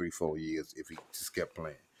another 3-4 years if he just kept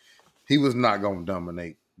playing. He was not going to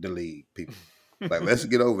dominate the league, people. Like, let's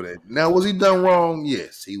get over that. Now, was he done wrong?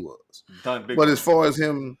 Yes, he was. Done big But wrong. as far as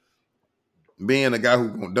him being a guy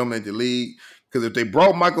who's going to dominate the league, because if they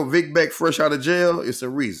brought Michael Vick back fresh out of jail, it's a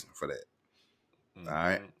reason for that. Mm-hmm. All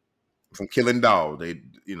right, from killing dogs, they,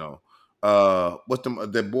 you know, what's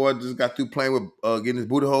that boy just got through playing with, getting his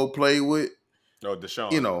booty hole played with. Oh,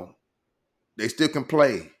 Deshaun. You know, they still can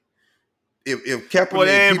play. If Kaepernick, Well,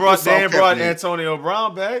 they ain't brought Kaepernick, Antonio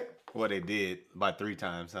Brown back. Well, they did about 3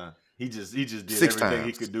 times, huh? He just did 6 everything times.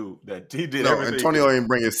 he could do. That he did No, everything. Antonio ain't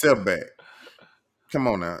bring himself back. Come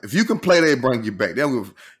on now. If you can play, they bring you back.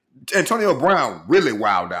 Antonio Brown really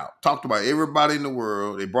wowed out. Talked about everybody in the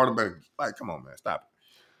world. They brought him back. Like, come on, man, stop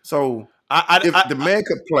it. So if the man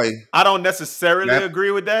could play, I don't necessarily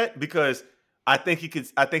agree with that because I think he could.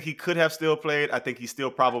 I think he could have still played. I think he still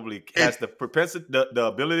probably has the propensity, the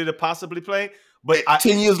ability to possibly play. But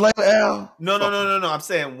 10 years later, Al. No. I'm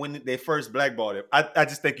saying when they first blackballed him, I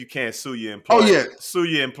just think you can't sue your employer. Oh yeah, sue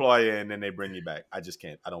your employer and then they bring you back. I just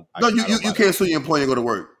can't. I don't. You can't sue your employer and go to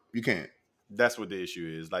work. You can't. That's what the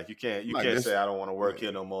issue is. Like you can't say I don't want to work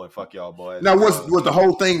here no more and fuck y'all boys. Now was the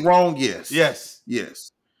whole thing wrong? Yes.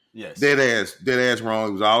 Yes. Dead ass wrong.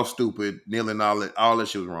 It was all stupid. Kneeling, all that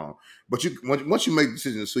shit was wrong. But once you make the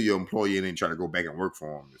decision to sue your employer and then try to go back and work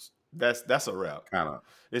for him, that's a rap. Kind of.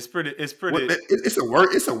 It's pretty. It's a word.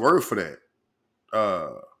 It's a word for that.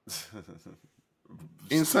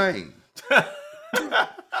 Insane.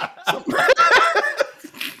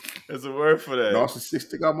 There's a word for that.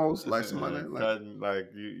 Narcissistic, almost like somebody like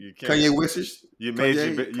you can't. Kanye West. You made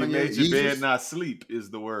your bed not sleep is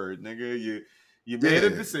the word, nigga. You made a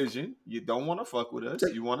decision. You don't want to fuck with us.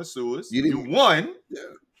 You want to sue us. You won. Yeah.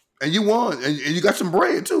 And you won, and you got some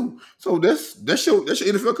bread too. So that's your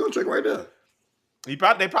NFL contract right there. He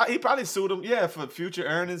probably sued him, for future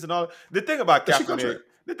earnings and all. The thing about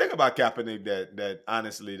Kaepernick that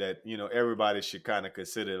honestly that everybody should kind of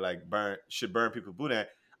consider like burn people Boudin.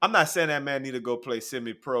 I'm not saying that man need to go play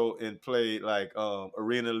semi-pro and play like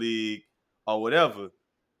arena league or whatever.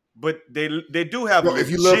 But they do have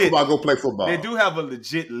if you love football, go play football. They do have a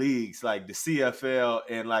legit leagues like the CFL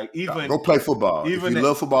and like even go play football. Even if you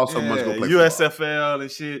love football so much, go play USFL football.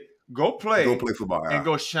 and shit. Go play football and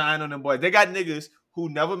go shine on them boys. They got niggas who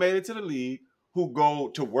never made it to the league, who go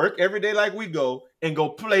to work every day like we go and go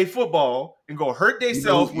play football and go hurt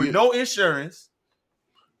themselves with no insurance.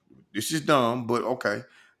 This is dumb, but okay.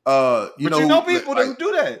 People that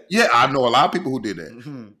do that. Yeah, I know a lot of people who did that.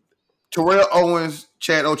 Mm-hmm. Terrell Owens,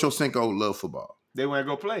 Chad Ochocinco love football. They want to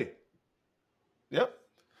go play. Yep.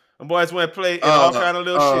 And boys want to play in all kind of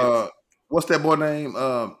little shit. What's that boy name?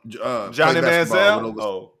 Johnny Manziel.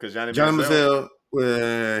 Oh, because Johnny Manziel.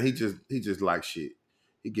 Well, he just like shit.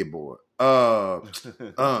 He get bored. J.R.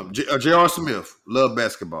 Smith love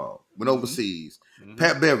basketball. Went overseas. Mm-hmm.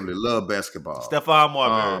 Pat Beverly love basketball. Stephon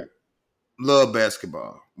Marbury. Love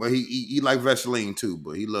basketball. Well, he like Vaseline too,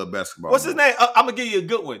 but he love basketball. What's his name? I'm gonna give you a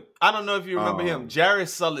good one. I don't know if you remember him. Jared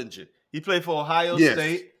Sullinger. He played for Ohio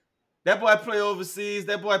State. That boy play overseas.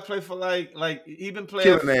 That boy play for like he been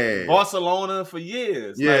playing for Barcelona for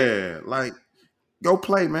years. Yeah, like go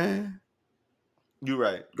play, man. You're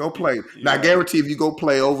right. Go play. Now, I guarantee if you go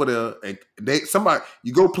play over there and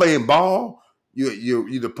you go play in ball, you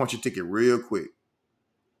either punch your ticket real quick.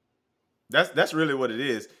 That's really what it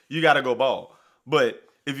is. You got to go ball. But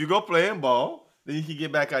if you go play in ball, then you can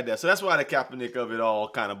get back out there. So that's why the Kaepernick of it all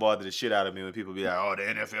kind of bothered the shit out of me when people be like, "Oh, the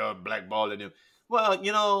NFL blackballing him." Well,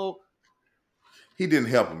 he didn't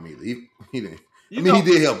help him either. He didn't. He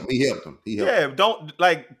did help him. He helped him. Don't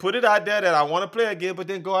put it out there that I want to play again, but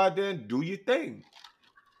then go out there and do your thing.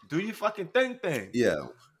 Do your fucking thing. Yeah.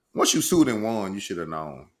 Once you sued and won, you should have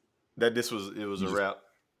known that it was a wrap.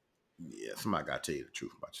 Yeah, somebody got to tell you the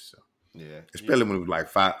truth about yourself. Yeah, especially when it was like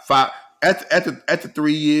five at the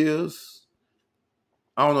 3 years.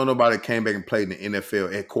 I don't know nobody that came back and played in the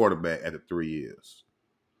NFL at quarterback at the 3 years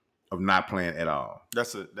of not playing at all.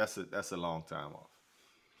 That's a long time off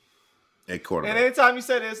at quarterback. And anytime you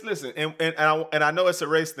say this, listen, and I know it's a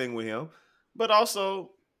race thing with him, but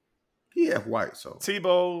also he half white, so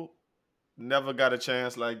Tebow never got a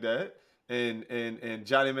chance like that. And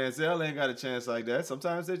Johnny Manziel ain't got a chance like that.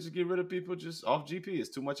 Sometimes they just get rid of people just off GP. It's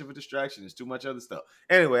too much of a distraction. It's too much other stuff.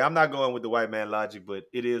 Anyway, I'm not going with the white man logic, but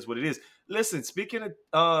it is what it is. Listen, speaking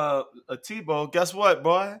of Tebow, guess what,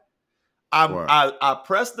 boy? I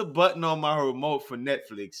pressed the button on my remote for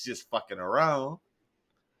Netflix, just fucking around.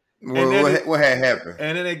 What had happened?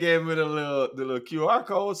 And then they gave me the little QR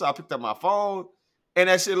code, so I picked up my phone, and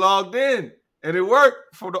that shit logged in. And it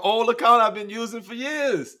worked for the old account I've been using for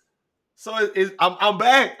years. So I'm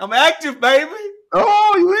back. I'm active, baby.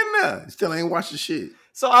 Oh, you in there? Still ain't watched the shit.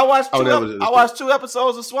 So I watched Oh, I watched 2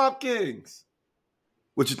 episodes of Swamp Kings.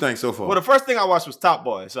 What you think so far? Well, the first thing I watched was Top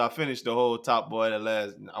Boy, so I finished the whole Top Boy. The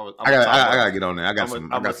last, I gotta get on there. I got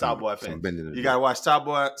I'm a Top Boy fan. You gotta watch Top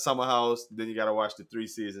Boy, Summer House, then you gotta watch the 3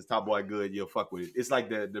 seasons. Top Boy, good, you'll fuck with it. It's like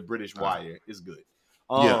the British Wire. It's good.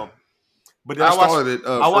 Yeah. But then I started it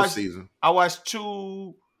first season. I watched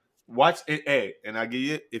 2. Watch it, hey, and I give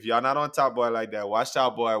you, if y'all not on Top Boy like that, watch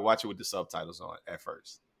Top Boy. Watch it with the subtitles on at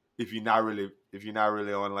first. If you're not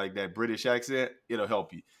really on like that British accent, it'll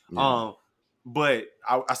help you. Yeah. But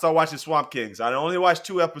I started watching Swamp Kings. I only watched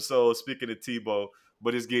 2 episodes. Speaking of Tebow,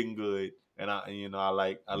 but it's getting good, and I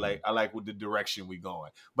like with the direction we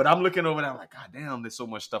going. But I'm looking over there, I'm like, God damn, there's so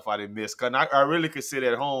much stuff I didn't miss. Cause I really could sit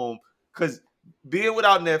at home, cause being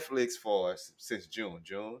without Netflix for since June,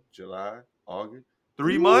 July, August,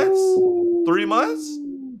 3 months, 3 months,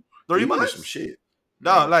 3 months. Some shit.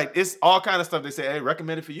 No, like it's all kind of stuff. They say, hey,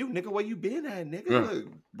 recommended for you, nigga. Where you been at, nigga? Yeah.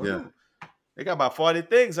 Look, yeah. They got about 40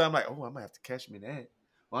 things. I'm like, oh, I might have to catch me that.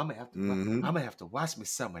 Well, I'm gonna have to watch me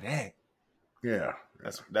some of that. Yeah.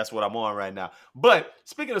 That's what I'm on right now. But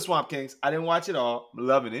speaking of Swamp Kings, I didn't watch it all. I'm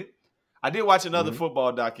loving it. I did watch another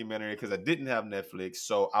football documentary because I didn't have Netflix,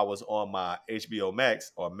 so I was on my HBO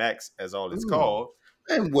Max, or Max as all it's called.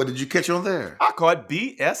 And what did you catch on there? I caught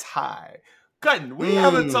BS High. Cutting. We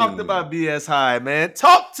haven't talked about BS High, man.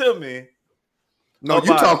 Talk to me. No, you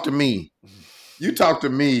talk to me. You talk to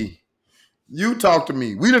me. You talk to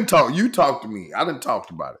me. We didn't talk. You talk to me. I didn't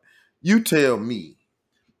talk about it. You tell me.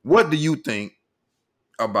 What do you think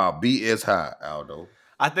about BS High, Aldo?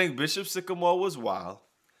 I think Bishop Sycamore was wild.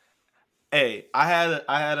 Hey, I had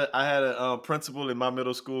a principal in my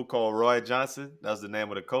middle school called Roy Johnson. That was the name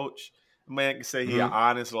of the coach. Man can say he an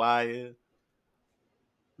honest liar.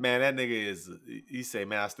 Man, that nigga he say,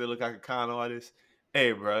 man, I still look like a con artist.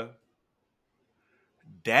 Hey, bro.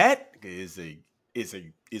 That is a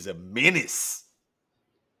menace.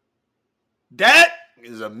 That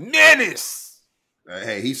is a menace.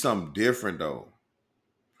 Hey, he's something different though.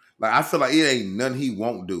 Like I feel like it ain't nothing he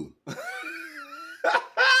won't do.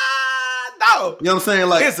 No, you know what I'm saying?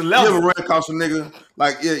 Like it's you ever run across a nigga,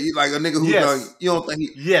 like like a nigga who you don't think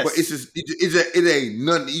he, but it's just it ain't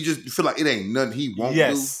nothing. You just feel like it ain't nothing he won't do.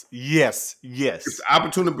 Yes. If the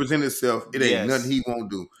opportunity presents itself, it ain't nothing he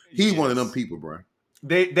won't do. He one of them people, bro.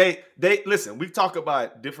 They listen. We talk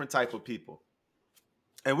about different type of people,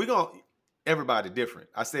 and everybody different.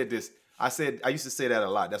 I said this. I used to say that a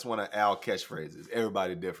lot. That's one of Al catchphrases.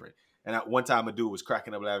 Everybody different. And one time a dude was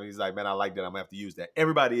cracking up laughing. He's like, man, I like that. I'm going to have to use that.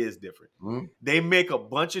 Everybody is different. Mm-hmm. They make a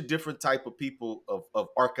bunch of different type of people, of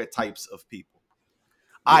archetypes of people.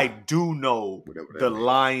 Yeah. I do know the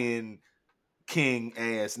Lion King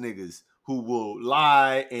ass niggas who will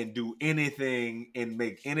lie and do anything and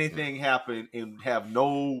make anything happen and have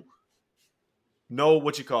no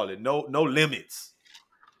what you call it, no limits.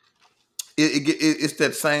 It's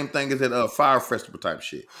that same thing as that fire festival type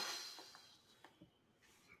shit.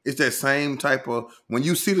 It's that same type of, when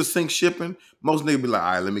you see the sink shipping, most niggas be like,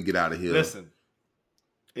 all right, let me get out of here. Listen,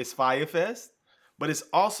 it's Fire Fest, but it's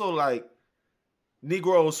also like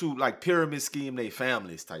Negroes who like pyramid scheme their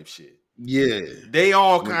families type shit. Yeah. They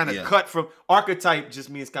all kind of cut from, archetype just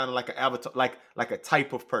means kind of like an avatar, like a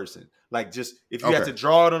type of person. Like just, if you had to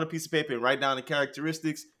draw it on a piece of paper and write down the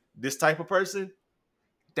characteristics, this type of person,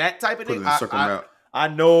 that type of thing, I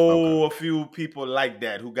know a few people like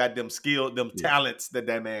that who got them skill, them talents that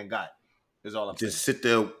man got. Is all I'm saying. Just sit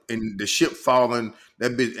there and the ship falling,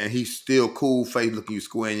 that bitch, and he's still cool face looking you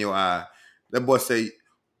square in your eye. That boy say,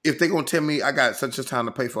 if they gonna tell me I got such a time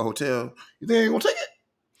to pay for a hotel, you think they ain't gonna take it?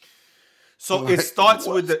 So like, it starts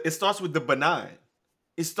with the benign.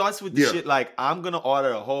 It starts with the shit like, I'm gonna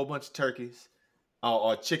order a whole bunch of turkeys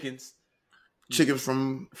or chickens. Chickens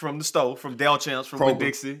from the stove, from Del Champs, from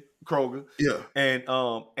Winn-Dixie, Kroger. Yeah. And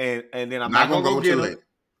then I'm not gonna go get them.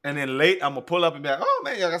 And then late, I'm gonna pull up and be like, oh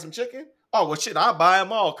man, y'all got some chicken? Oh well shit, I'll buy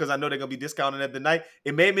them all because I know they're gonna be discounted at the night.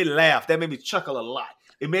 It made me laugh. That made me chuckle a lot.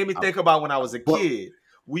 It made me think about when I was a kid.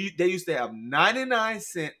 They used to have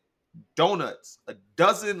 99-cent donuts, a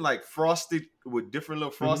dozen like frosted with different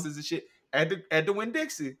little frosters and shit at the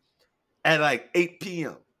Winn-Dixie at like 8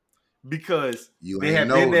 p.m. because they had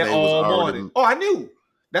been there all morning. Oh, I knew.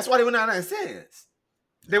 That's why they were 99 cents.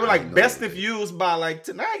 They were like best if used by like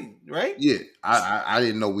tonight, right? Yeah, I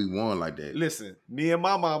didn't know we won like that. Listen, me and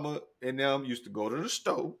my mama and them used to go to the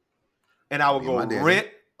store, and I would go rent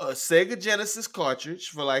a Sega Genesis cartridge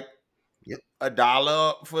for like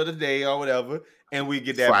 $1 for the day or whatever, and we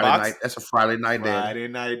get that Friday box. night. That's a Friday night daddy. Friday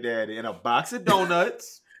night daddy, and a box of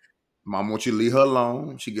donuts. Mom wants you to leave her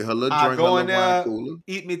alone. She get her little I drink, her go in little wine there, cooler.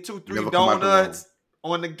 eat me 2-3 Never come out the room. donuts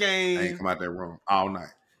on the I ain't game. come out that room all night.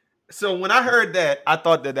 So when I heard that, I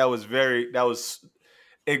thought that was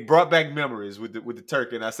it brought back memories with the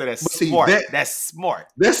turkey, and I said that's smart. That's smart.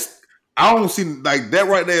 I don't see like that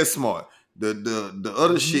right there is smart. The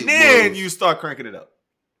other shit. Then you start cranking it up.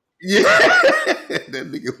 Yeah, that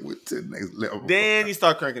nigga went to the next level. Then you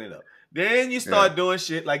start cranking it up. Then you start doing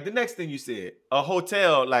shit like the next thing you said, a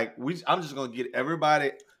hotel. Like I'm just gonna get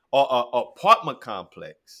everybody a apartment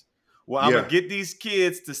complex. Well, I'm gonna get these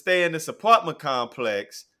kids to stay in this apartment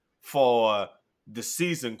complex for the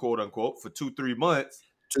season, quote unquote, for 2-3 months.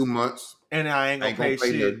 2 months, and I ain't gonna pay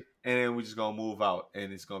shit. Nothing. And then we just gonna move out,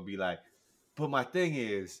 and it's gonna be like. But my thing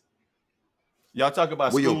is, y'all talk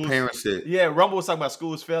about what schools. Your parents said. Yeah, Rumble was talking about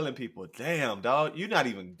schools failing people. Damn, dog, you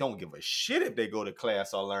don't give a shit if they go to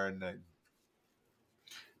class or learn nothing.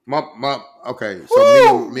 Okay,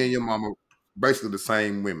 so me and your mama basically the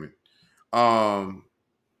same women.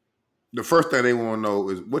 The first thing they want to know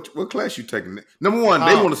is what class you taking. Number one,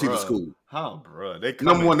 they want to see the school. Bro? They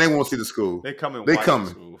Number one, they want to see the school. They come and watch the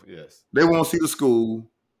school. Yes, they want to see the school.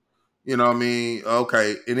 You know what I mean?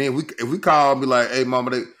 Okay, and then if we call and be like, "Hey,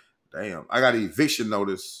 mama, damn, I got an eviction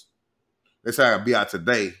notice. They say I gotta be out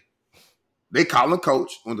today." They calling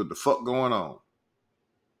coach. What the fuck going on?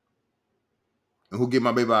 And who get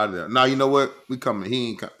my baby out of there? Now you know what? We coming. He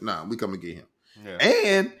ain't. We coming to get him. Yeah.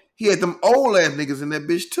 And he had them old ass niggas in that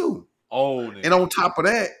bitch too. Old. And on top of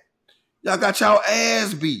that, y'all got y'all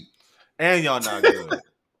ass beat. And y'all not good.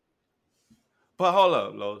 But hold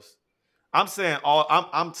up, Los. I'm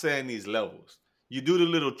saying these levels. You do the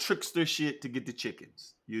little trickster shit to get the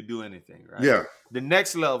chickens. You do anything, right? Yeah. The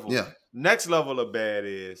next level. Yeah. Next level of bad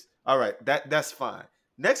is all right. That's fine.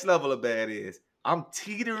 Next level of bad is I'm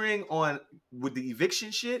teetering on with the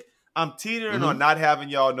eviction shit. I'm teetering on not having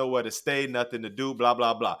y'all know where to stay, nothing to do, blah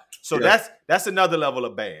blah blah. So that's another level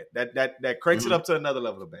of bad. That cranks it up to another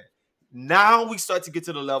level of bad. Now we start to get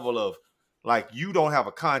to the level of like you don't have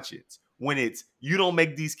a conscience when it's you don't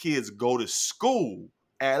make these kids go to school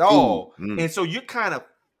at all, and so you're kind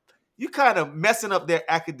of messing up their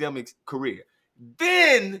academic career.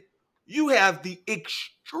 Then you have the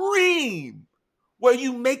extreme where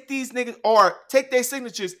you make these niggas or take their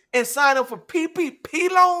signatures and sign up for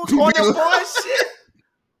PPP loans on the bullshit.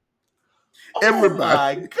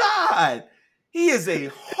 Everybody. Oh my God. He is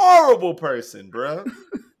a horrible person, bro.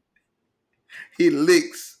 He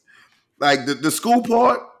licks. Like the school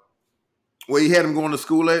part where he had him going to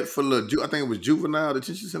school at for I think it was juvenile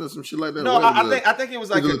detention center or some shit like that. No, I think it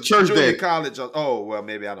was like a church junior college. Oh, well,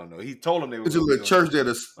 maybe I don't know. He told him they was a little church there.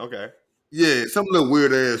 Okay. Yeah, some little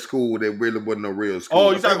weird ass school that really wasn't no real school.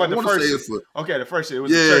 Oh, you talking about the first year? Okay, the first year. It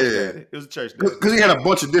was a church daddy. It was a church daddy. Because he had a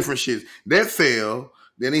bunch of different shits. That failed.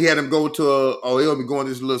 Then he had him go to he'll be going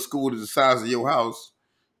to this little school that's the size of your house.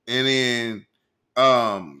 And then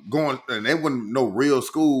and that wasn't no real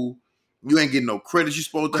school. You ain't getting no credits you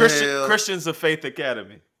supposed to have. Christians of Faith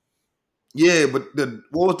Academy. Yeah, but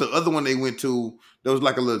what was the other one they went to? There was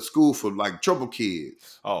like a little school for like trouble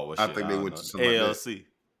kids. Oh, well, I think they went to something ALC.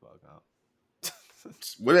 Like that.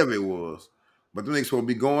 Whatever it was. But the niggas supposed to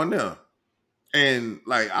be going there. And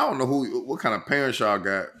like I don't know what kind of parents y'all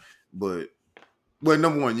got, but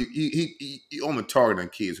number one, he only targeting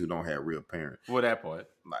kids who don't have real parents. Well, that part.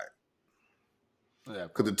 Like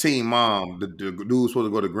because the teen mom, the dude was supposed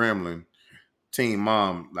to go to Gremlin. Teen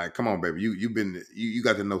mom, like, come on, baby, you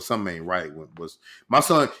got to know something ain't right. Was my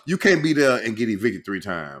son? You can't be there and get evicted 3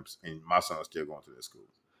 times, and my son's still going to that school.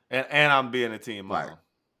 And I'm being a teen mom. Like,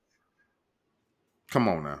 come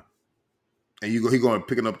on now. And he going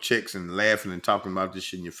picking up checks and laughing and talking about this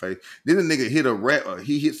shit in your face. Then the nigga hit a rat or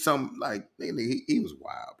he hit something like he was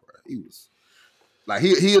wild, bro. He was like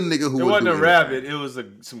he a nigga who it wasn't a rabbit. It was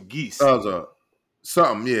some geese.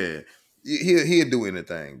 Something, yeah. He'll do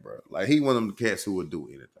anything, bro. Like he one of them cats who would do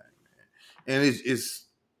anything, man. And it's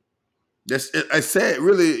sad.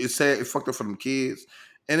 Really, it's sad. It fucked up for them kids.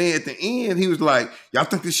 And then at the end, he was like, "Y'all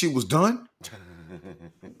think this shit was done?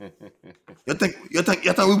 Y'all think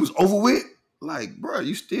we was over with? Like, bro,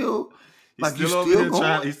 you still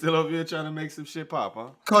going? He's still over here trying to make some shit pop, huh?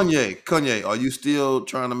 Kanye, are you still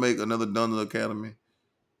trying to make another Dunder Academy?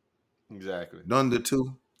 Exactly. Dunder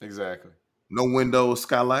 2? Exactly. No windows,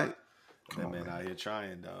 skylight. That man out here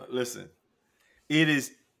trying, dog. Listen,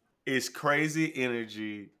 it's crazy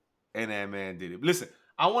energy, and that man did it. Listen,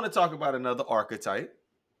 I want to talk about another archetype.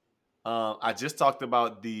 I just talked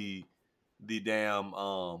about the damn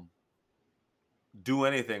do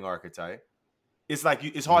anything archetype. it's like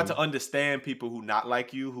it's hard to understand people who not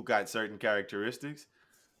like you, who got certain characteristics.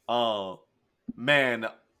 Man,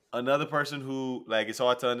 another person who like it's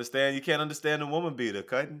hard to understand. You can't understand a woman beater,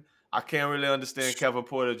 cutting. I can't really understand Kevin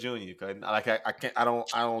Porter Jr. Cutting. Like I can't. I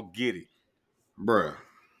don't get it, bruh.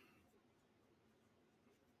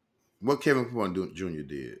 What Kevin Porter Jr.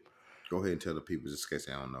 did? Go ahead and tell the people just in case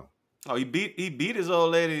they don't know. Oh, he beat his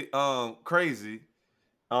old lady crazy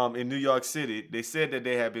in New York City. They said that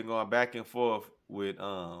they had been going back and forth with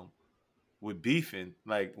beefing,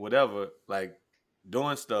 like whatever, like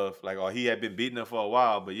doing stuff, like or he had been beating her for a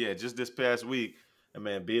while. But yeah, just this past week, a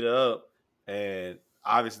man beat her up and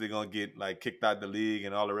obviously gonna get like kicked out the league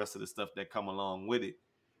and all the rest of the stuff that come along with it.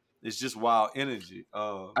 It's just wild energy.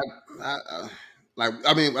 I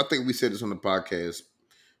mean, I think we said this on the podcast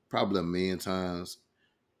probably a million times.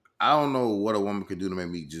 I don't know what a woman could do to make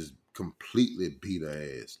me just completely beat her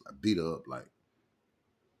ass, like beat her up. Like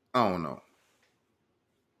I don't know.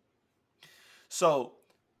 So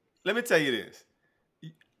let me tell you this.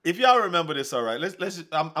 If y'all remember this, all right, let's just,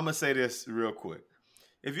 I'm gonna say this real quick.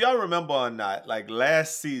 If y'all remember or not, like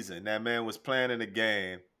last season, that man was playing in a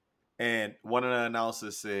game, and one of the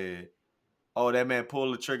announcers said, "Oh, that man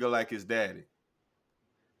pulled the trigger like his daddy,"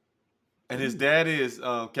 and his daddy is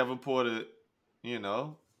Kevin Porter, you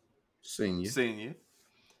know, senior,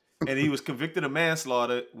 and he was convicted of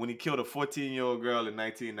manslaughter when he killed a 14-year-old girl in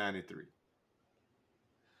 1993,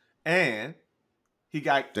 and he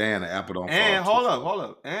got damn, the apple don't fall. And hold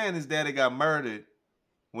up, and his daddy got murdered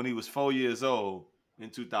when he was 4 years old in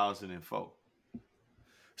 2004.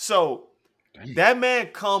 So that man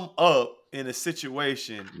come up in a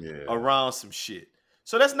situation around some shit.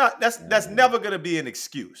 So that's never gonna be an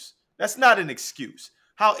excuse. That's not an excuse.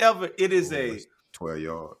 However, it is 12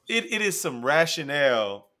 yards. It is some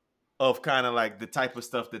rationale of kind of like the type of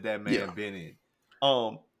stuff that man been in.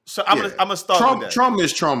 So I'm gonna start with that. Trauma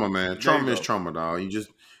is trauma, man. Trauma is trauma, dog.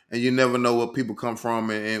 You never know what people come from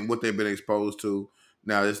and what they've been exposed to.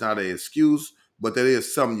 Now, it's not an excuse, but that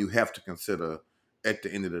is something you have to consider at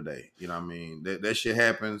the end of the day. You know what I mean? That shit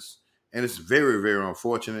happens, and it's very, very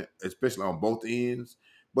unfortunate, especially on both ends.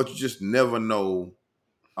 But you just never know,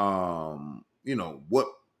 how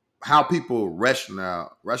people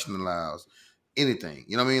rationalize anything.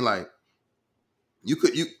 You know what I mean? Like,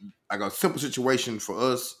 like a simple situation for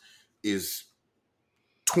us is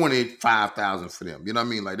 25,000 for them. You know what I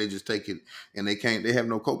mean? Like they just take it and they have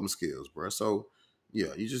no coping skills, bro. So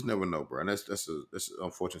yeah, you just never know, bro. And that's an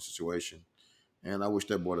unfortunate situation. And I wish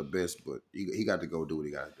that boy the best, but he got to go do what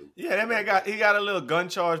he got to do. Yeah, that man got a little gun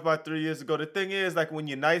charge about 3 years ago. The thing is, like when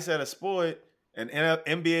you're nice at a sport and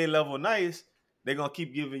NBA level nice, they're gonna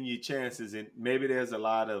keep giving you chances, and maybe there's a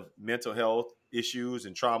lot of mental health issues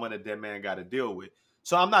and trauma that man got to deal with.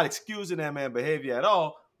 So I'm not excusing that man behavior at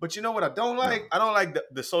all. But you know what I don't like? No. I don't like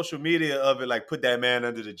the social media of it, like put that man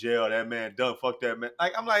under the jail, that man done, fuck that man.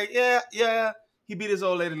 Like I'm like, yeah, he beat his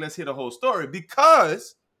old lady, let's hear the whole story.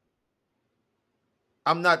 Because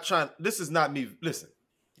I'm not trying, this is not me. Listen,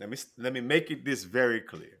 let me make it this very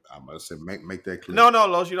clear. I'm gonna say make that clear. No,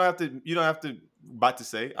 Los, you don't have to about to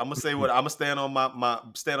say. I'm gonna say what I'm gonna stand on my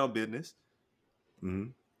stand on business.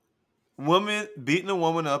 Mm-hmm. Woman beating a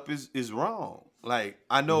woman up is wrong. Like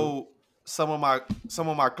I know some of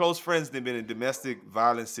my close friends, they've been in domestic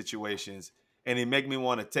violence situations, and it make me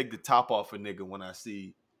want to take the top off a nigga when I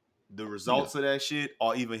see the results of that shit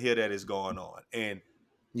or even hear that it's going on. And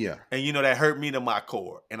that hurt me to my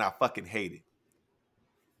core, and I fucking hate it.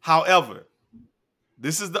 However,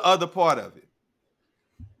 this is the other part of it.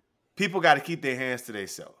 People got to keep their hands to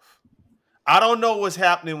themselves. I don't know what's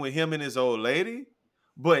happening with him and his old lady,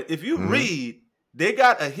 but if you read, they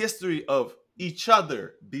got a history of each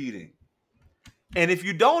other beating. And if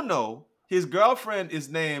you don't know, his girlfriend is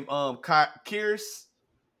named Kiers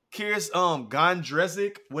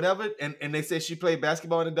Gondrezic, whatever, and they say she played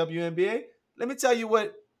basketball in the WNBA. Let me tell you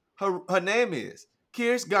what her name is.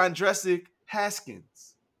 Kiers Gondrezic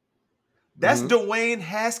Haskins. That's Dwayne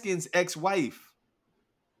Haskins' ex-wife.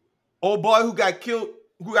 Old boy who got killed,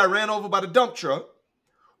 who got ran over by the dump truck,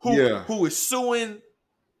 who is suing.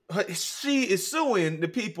 She is suing the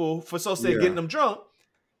people for getting them drunk.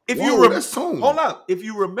 Hold up. If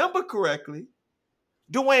you remember correctly,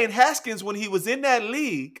 Dwayne Haskins, when he was in that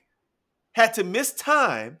league, had to miss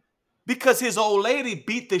time because his old lady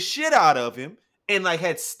beat the shit out of him and like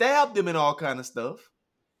had stabbed him and all kind of stuff.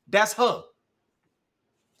 That's her.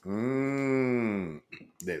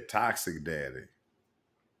 That toxic daddy.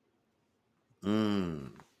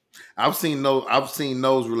 I've seen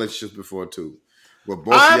those relationships before too. But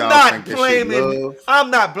both of y'all think that shit love.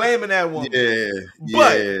 I'm not blaming that woman. Yeah,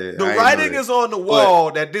 But yeah. the I ain't know writing that. is on the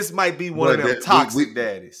wall that this might be one of them That toxic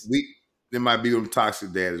daddies. There might be them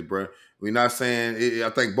toxic daddies, bro. We're not saying.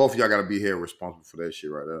 I think both of y'all got to be held responsible for that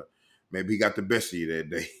shit right there. Maybe he got the best of you that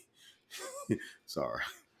day. Sorry.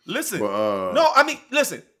 Listen, but, no, I mean,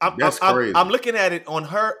 listen. That's crazy. I'm looking at it on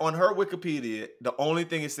her Wikipedia. The only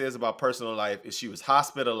thing it says about personal life is she was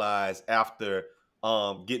hospitalized after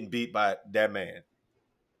getting beat by that man.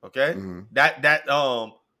 Okay, Mhm. that's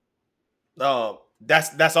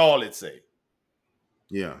all it say.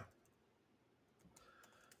 Yeah.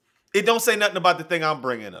 It don't say nothing about the thing I'm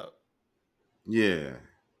bringing up. Yeah.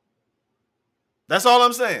 That's all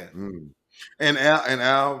I'm saying. Mm. And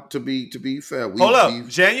Al, to be fair, Hold up,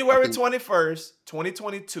 January 21st,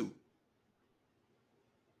 2022.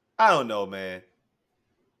 I don't know, man.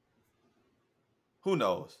 Who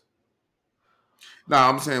knows? No,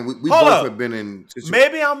 I'm saying we both have been in situations.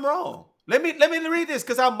 Maybe I'm wrong. Let me read this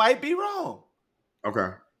because I might be wrong.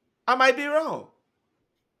 Okay. I might be wrong.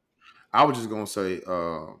 I was just gonna say,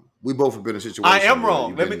 we both have been in situations. I am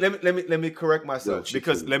wrong. Let me correct myself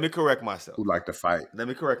because let me correct myself. Who like to fight? Let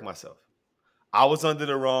me correct myself. I was under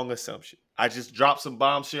the wrong assumption. I just dropped some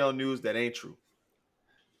bombshell news that ain't true.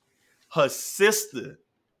 Her sister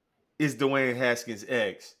is Dwayne Haskins'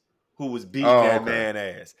 ex, who was beating that man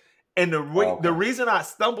ass. And the reason I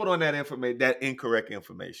stumbled on that information, that incorrect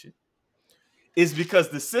information, is because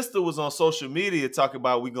the sister was on social media talking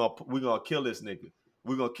about we gonna kill this nigga.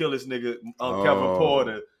 We're gonna kill this nigga, Kevin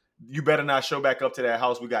Porter. You better not show back up to that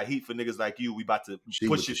house. We got heat for niggas like you. We about to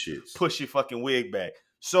push your fucking wig back.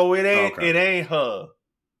 So it ain't her.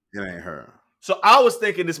 It ain't her. So I was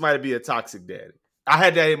thinking this might be a toxic daddy. I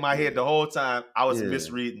had that in my head the whole time. I was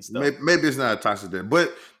misreading stuff. Maybe it's not a toxic daddy,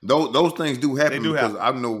 but those things do happen because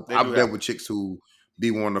I know I've dealt with chicks who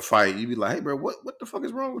be wanting to fight. You be like, hey, bro, what the fuck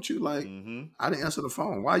is wrong with you? Like, I didn't answer the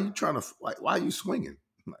phone. Why are you trying to why are you swinging?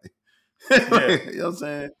 Like, you know what I'm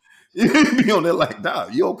saying? You be on there like,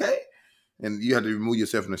 dog, you okay? And you have to remove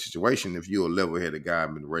yourself from the situation if you're a level-headed guy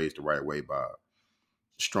and been raised the right way by a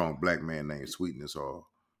strong black man named Sweetness or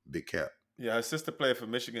Big Cap. Yeah, her sister played for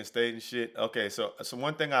Michigan State and shit. Okay, so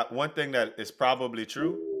one thing that is probably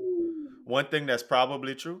true. One thing that's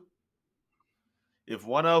probably true. If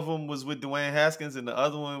one of them was with Dwayne Haskins and the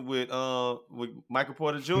other one with Michael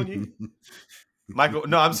Porter Jr.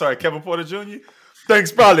 Kevin Porter Jr.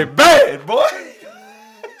 Things probably bad, boy.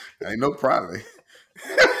 Ain't no probably.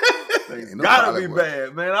 Things gotta be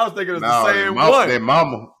bad, man. I was thinking it was the same one. That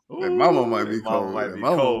mama might be cold. Might be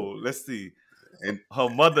cold. Let's see. And her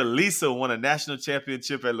mother Lisa won a national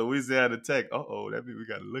championship at Louisiana Tech. That means we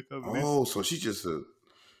gotta look up Lisa. So she's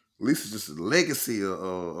Lisa's just a legacy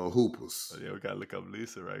of hoopers. Yeah, we gotta look up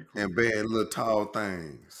Lisa right quick. And bad little tall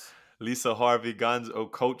things. Lisa Harvey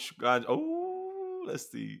Gonzo, Coach Gonzo. Oh,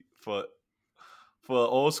 let's see. For an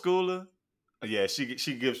old schooler. Yeah,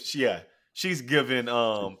 she's giving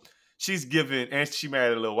and she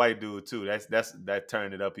married a little white dude too. That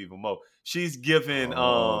turned it up even more. She's giving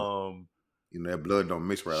that blood don't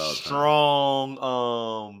mix right all the time.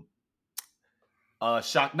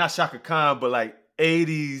 Strong not Shaka Khan, but like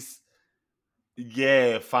 80s,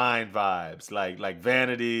 fine vibes. Like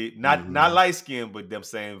Vanity, not light skin, but them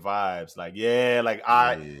same vibes. Like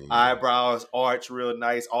eyebrows arch real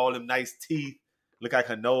nice, all them nice teeth. Look like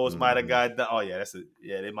her nose might have got done. Oh yeah,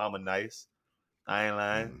 their mama nice. I ain't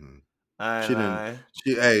lying.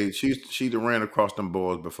 She done ran across them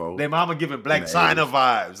boys before. Their mama giving Black China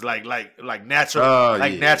vibes, like natural,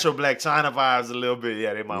 natural Black China vibes a little bit.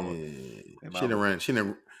 Yeah, their mama. She done ran. She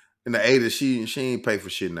done in the 80s. She ain't pay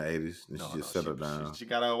for shit in the 80s. She just settled down. She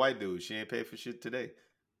got a white dude. She ain't paid for shit today.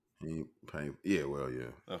 He ain't pay. Yeah, well,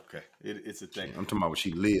 yeah. Okay, it's a thing. I'm talking about where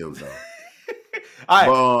she lives though.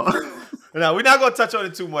 All right. Now we're not gonna touch on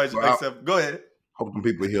it too much. Except, go ahead. Hope them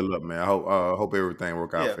people heal up, man. I hope everything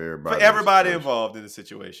work out for everybody. For everybody involved in the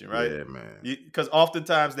situation, right? Yeah, man. Because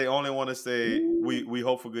oftentimes they only want to say we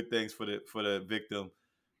hope for good things for the victim.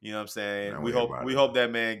 You know what I'm saying? Man, we hope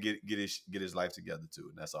that man get his life together too,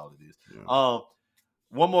 and that's all it is. Yeah.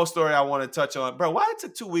 One more story I want to touch on, bro. Why it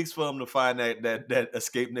took 2 weeks for him to find that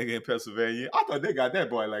escaped nigga in Pennsylvania? I thought they got that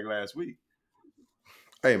boy like last week.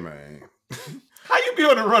 Hey, man. How you be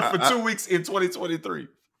on the run for 2 weeks in 2023?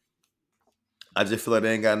 I just feel like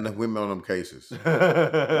they ain't got enough women on them cases. I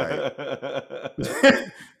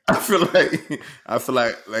feel like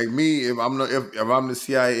me, if I'm the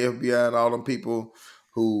CIA, FBI, and all them people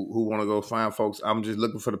who want to go find folks, I'm just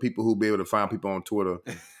looking for the people who be able to find people on Twitter.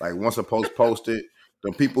 Like once a post posted,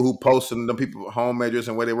 the people who posted, the people home address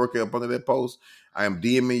and where they work up under that post, I am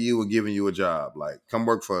DMing you and giving you a job. Like come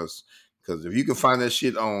work for us. Because if you can find that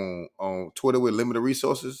shit on Twitter with limited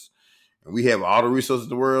resources, and we have all the resources in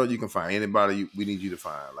the world, you can find anybody we need you to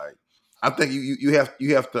find. Like, I think you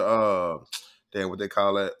have to damn, what they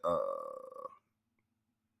call it,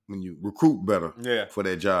 when you recruit better Yeah. for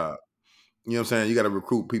that job. You know what I'm saying? You got to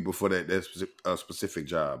recruit people for that specific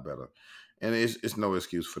job better, and it's no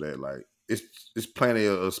excuse for that. Like, it's plenty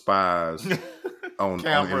of spies on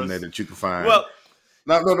the internet that you can find. Well,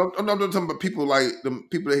 no, I'm not talking about people like the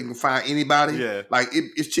people that can find anybody. Yeah. Like,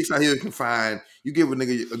 it's chicks out here that can find. You give a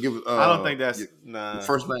nigga I don't think that's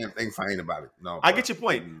first name, they can find anybody. No, I get your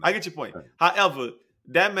point. I get your point. However,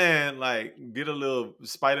 that man like did a little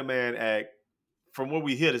Spider-Man act. From what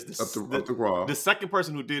we hear, is the second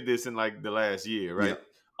person who did this in like the last year, right?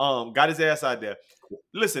 Yeah. Got his ass out there.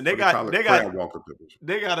 Listen, they got a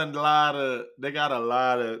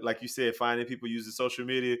lot of like you said, finding people using social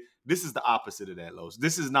media. This is the opposite of that, Los.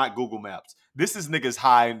 This is not Google Maps. This is niggas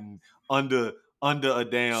hiding under a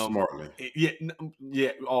damn smartly.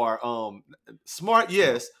 Yeah, or smart,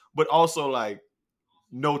 yes, but also like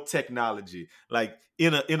no technology, like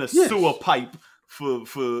in a sewer pipe for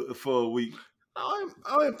a week. I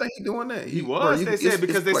don't even think he's doing that. He was. They said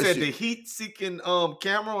because they said the heat-seeking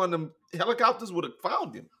camera on them helicopters would have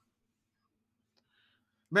found him.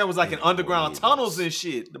 Man was like in underground tunnels and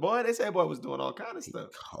shit. The boy, they said, boy was doing all kind of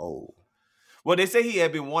stuff. Cold. Well, they say he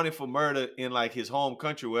had been wanted for murder in like his home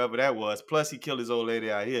country, wherever that was. Plus, he killed his old lady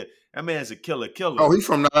out here. That man's a killer. Oh, he's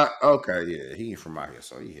from not okay. Yeah, he ain't from out here,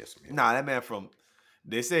 so he has some. Nah, that man from.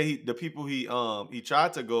 They say the people he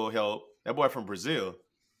tried to go help. That boy from Brazil.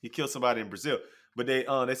 He killed somebody in Brazil. But they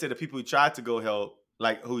said the people he tried to go help,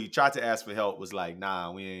 like who he tried to ask for help, was like,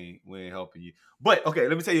 nah, we ain't helping you. But okay,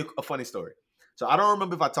 let me tell you a funny story. So I don't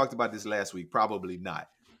remember if I talked about this last week. Probably not.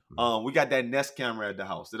 We got that Nest camera at the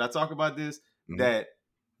house. Did I talk about this? Mm-hmm. That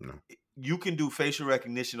you can do facial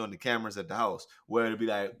recognition on the cameras at the house, where it'll be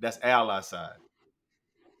like, that's Al outside.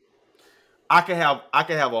 I can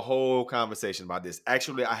have a whole conversation about this.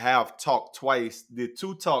 Actually, I have talked twice. Did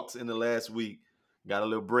 2 talks in the last week. Got a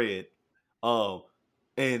little bread.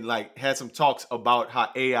 And like had some talks about how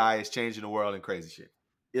AI is changing the world and crazy shit.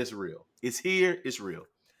 It's real. It's here. It's real.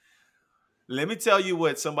 Let me tell you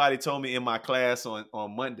what somebody told me in my class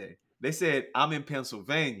on Monday. They said, I'm in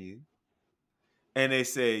Pennsylvania. And they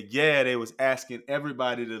said, yeah, they was asking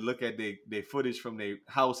everybody to look at their footage from their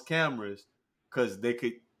house cameras because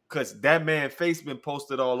that man's face been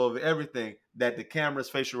posted all over everything, that the camera's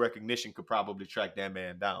facial recognition could probably track that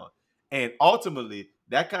man down. And ultimately,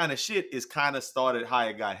 that kind of shit is kind of started how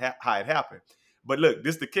it happened. But look,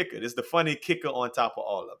 this is the kicker. This is the funny kicker on top of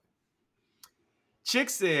all of it. Chick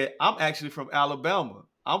said, I'm actually from Alabama.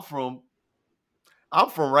 I'm from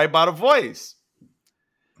right by the Voice.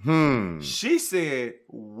 She said,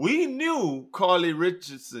 we knew Carly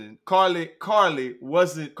Russell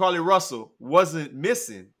wasn't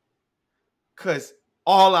missing because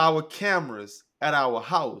all our cameras at our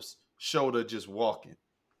house showed her just walking.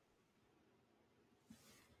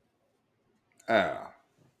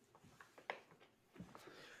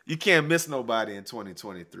 You can't miss nobody in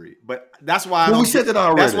 2023. But that's why we said that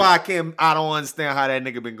already. That's why I don't understand how that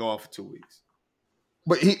nigga been gone for 2 weeks.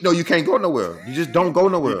 But you can't go nowhere. You just don't go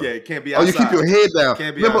nowhere. Yeah, you can't be outside. Oh, you keep your head down.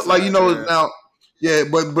 Can't be outside, like now. Yeah,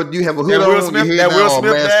 but you have a hood on. Will Smith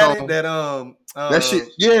daddy, that shit.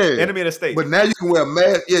 Yeah, Enemy of the State. But now you can wear a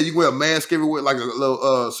mask. Yeah, you can wear a mask everywhere, like a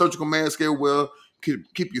little surgical mask everywhere.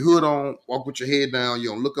 Keep your hood on. Walk with your head down. You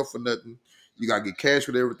don't look up for nothing. You gotta get cash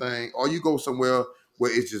with everything. Or you go somewhere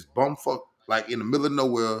where it's just bumfuck, like in the middle of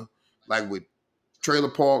nowhere, like with trailer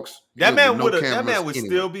parks. That man would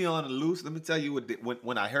still be on the loose. Let me tell you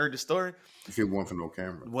when I heard the story. If it weren't for no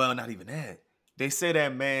camera. Well, not even that. They say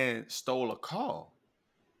that man stole a car.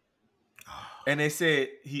 And they said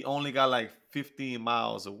he only got like 15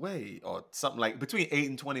 miles away or something, like between 8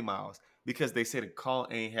 and 20 miles, because they said the car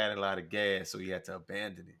ain't had a lot of gas, so he had to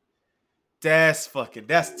abandon it. That's tough.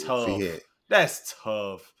 That's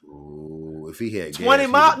tough. Ooh, if he had 20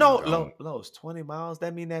 miles, Lowe's 20 miles.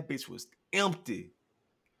 That mean that bitch was empty.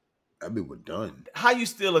 That bitch was done. How you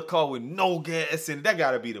steal a car with no gas in it? That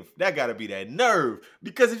gotta be that nerve.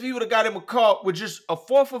 Because if he would have got him a car with just a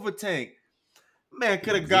fourth of a tank, man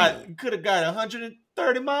could have got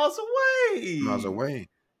 130 miles away.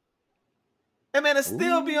 And man, it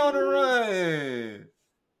still be on the run.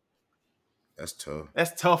 That's tough.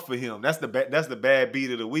 That's tough for him. That's the bad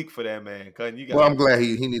beat of the week for that man. I'm glad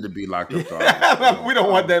he need to be locked up. We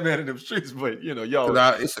don't want that man in them streets, but yo,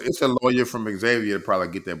 it's a lawyer from Xavier to probably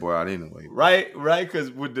get that boy out anyway. Right,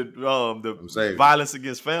 because with the violence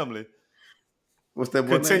against family. What's that boy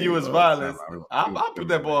name? Continuous violence. Nah, I put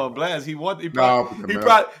that boy on blast. He want. No, I'll put He them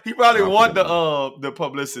out. probably No, I'll put want them out. the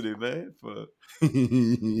publicity, man, for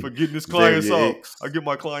getting his clients Xavier off. X. I get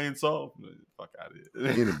my clients off. Fuck out of here.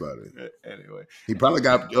 Anybody. Anyway, He probably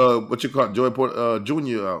got what you call Joy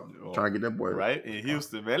Jr. out trying to get that boy right in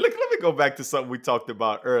Houston, man. Look, let me go back to something we talked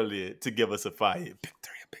about earlier to give us a fire.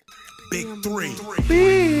 Big three.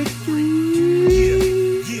 Big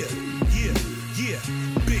three. Yeah.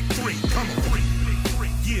 Big three. Come on.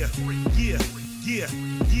 Yeah.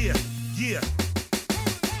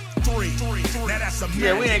 Three. Now that's a man.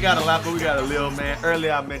 Yeah, we ain't got a lot, but we got a little, man.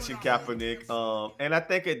 Earlier I mentioned Kaepernick. And I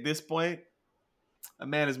think at this point, a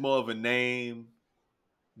man is more of a name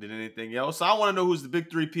than anything else. So I want to know who's the big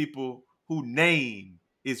three people whose name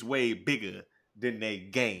is way bigger than their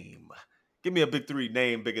game. Give me a big three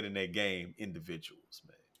name bigger than their game individuals,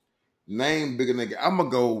 man. Name bigger nigga. I'm gonna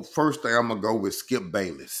go first thing. I'm gonna go with Skip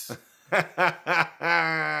Bayless.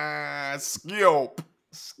 Skip.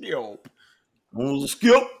 Skip.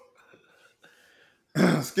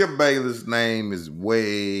 Skip Bayless' name is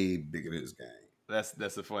way bigger than his game.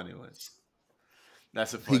 That's a funny one.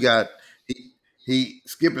 That's a He funny got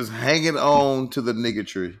Skip is hanging on to the nigga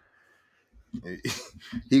tree.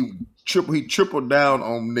 He tripled down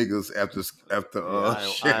on niggas after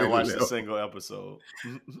I ain't watched a single episode.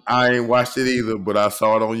 I ain't watched it either, but I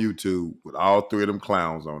saw it on YouTube with all three of them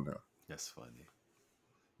clowns on there. That's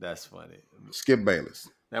funny. Skip Bayless.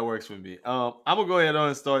 That works for me. I'm gonna go ahead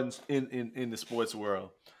and start in the sports world.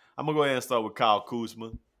 I'm gonna go ahead and start with Kyle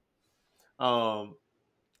Kuzma.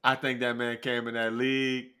 I think that man came in that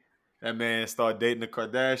league. That man started dating a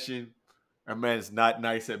Kardashian. That man is not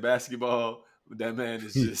nice at basketball. That man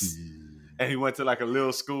is just, and he went to like a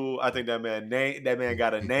little school. I think that man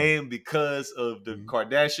got a name because of the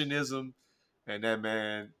Kardashianism, and that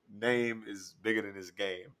man name is bigger than his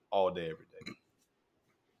game all day, every day.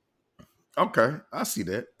 Okay, I see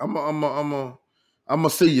that. I'm gonna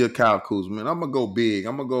see you, Kyle Kuzma. I'm gonna go big.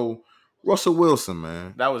 I'm gonna go Russell Wilson,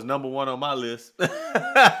 man. That was number one on my list.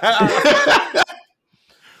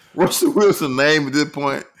 Russell Wilson's name at this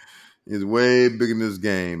point is way bigger than this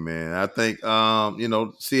game, man. I think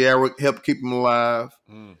Sierra helped keep him alive,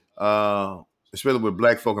 especially with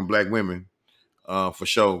black folk and black women, for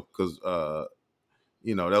sure. Because that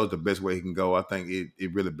was the best way he can go. I think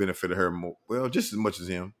it really benefited her more, well, just as much as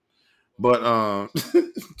him. But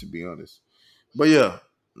to be honest, but yeah,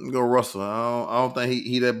 go Russell. I don't think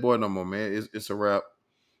he that boy no more, man. It's a wrap.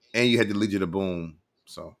 And you had the Legion of Boom,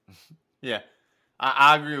 so yeah.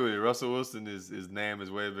 I agree with you. Russell Wilson, his name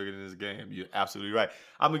is way bigger than his game. You're absolutely right.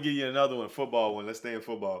 I'm gonna give you another one, football one. Let's stay in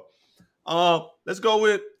football. Let's go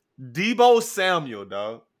with Deebo Samuel,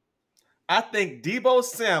 dog. I think Deebo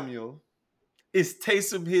Samuel is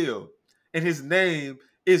Taysom Hill, and his name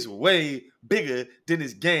is way bigger than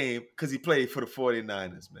his game because he played for the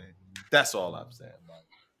 49ers, man. That's all I'm saying, man.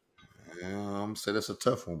 yeah, I'm gonna say that's a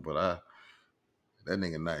tough one, but that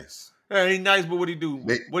nigga nice. Yeah, he nice, but what he do?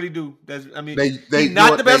 What he do? He's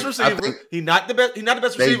not the best receiver. He's not the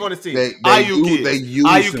best receiver on his team.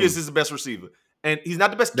 Ayuk is his best receiver, and he's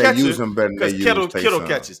not the best catcher because Kittle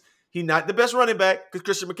catches. He's not the best running back because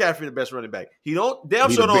Christian McCaffrey the best running back. He don't throw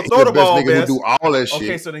the ball nigga best. Who do all that shit.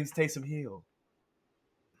 Okay, so then he's Taysom Hill.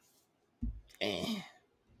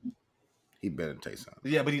 He better than Taysom.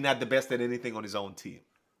 Yeah, but he's not the best at anything on his own team.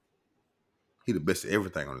 He the best at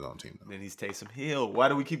everything on his own team. Then he's Taysom Hill. Why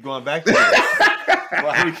do we keep going back to this?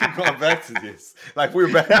 Why do we keep going back to this? Like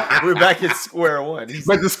we're back at square one.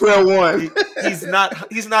 Back to square one. He's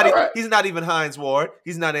not even Hines Ward.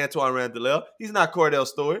 He's not Antoine Randall. He's not Cordell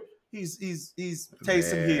Stewart. He's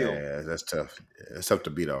Taysom Hill. Yeah, that's tough. It's tough to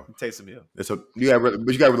beat though. Taysom Hill. But you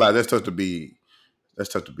gotta realize that's tough to beat. That's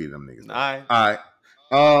tough to beat them niggas. All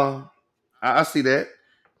right. I see that.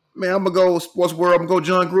 Man, I'm gonna go sports world. I'm gonna go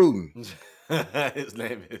John Gruden. His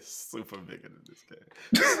name is super bigger than this guy.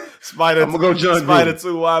 Spider. I'm gonna go John Spider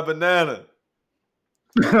Gruden. 2Y banana.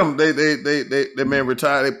 That man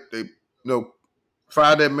retired. They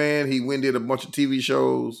fired that man. He went did a bunch of TV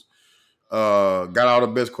shows. Got all the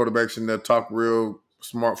best quarterbacks in there. Talk real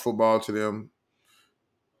smart football to them.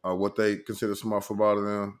 What they consider smart football to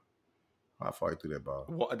them. I fought through that ball.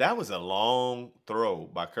 Well, that was a long throw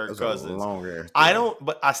by Kirk Cousins. Long ass. I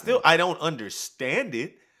don't understand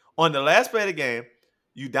it. On the last play of the game,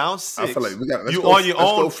 you down 6. I feel like on your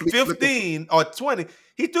own 15 or 20.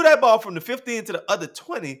 He threw that ball from the 15 to the other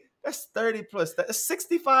 20. That's 30 plus. That's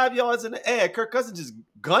 65 yards in the air. Kirk Cousins just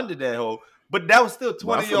gunned that hole, but that was still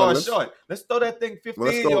 20 yards short. Let's throw that thing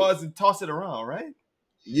 15 yards and toss it around, right?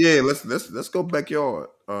 Yeah, let's go backyard.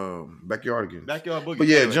 Backyardigans. Backyard Boogie. But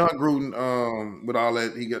yeah, Anyway. John Gruden, with all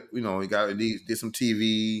that, he did some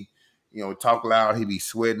TV, talk loud, he be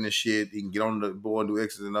sweating and shit. He can get on the board and do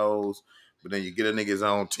X's and O's, but then you get a nigga his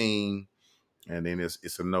own team, and then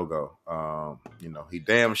it's a no-go. He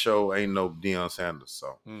damn sure ain't no Deion Sanders,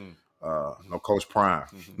 so no Coach Prime.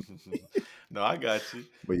 No, I got you.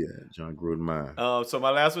 But yeah, John Gruden mine. So my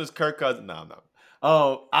last one is Kirk Cousins. No.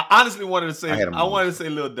 I honestly wanted to say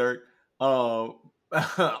Lil Durk.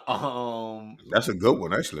 That's a good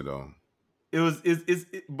one, actually, though.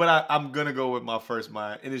 But I'm gonna go with my first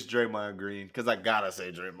mind, and it's Draymond Green, because I gotta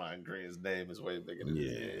say Draymond Green's name is way bigger than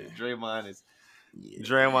Draymond is. Yeah.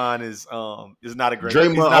 Draymond is not a great. Draymond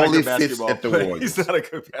he's not only a good fits at the player. Warriors. He's not a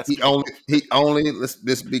good basketball. He only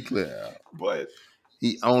let's be clear. But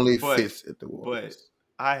he only fits at the Warriors.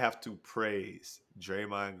 But I have to praise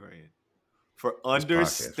Draymond Green for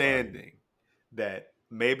understanding that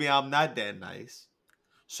maybe I'm not that nice.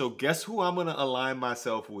 So guess who I'm gonna align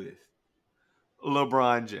myself with?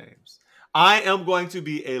 LeBron James. I am going to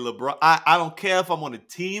be a LeBron. I don't care if I'm on a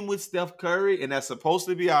team with Steph Curry and that's supposed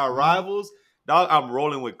to be our rivals. Dog, I'm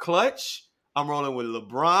rolling with Clutch. I'm rolling with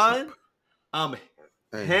LeBron. I'm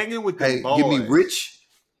hanging with the boys. Give me Rich.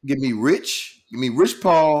 Give me Rich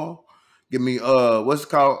Paul. Give me what's it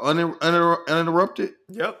called? Uninterrupted.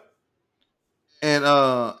 Yep. And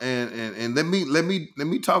let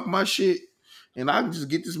me talk my shit, and I can just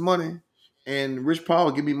get this money. And Rich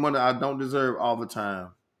Paul give me money I don't deserve all the time,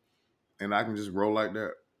 and I can just roll like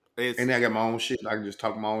that. And then I got my own shit. I can just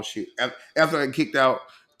talk my own shit. After I get kicked out,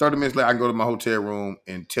 30 minutes later, I can go to my hotel room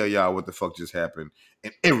and tell y'all what the fuck just happened,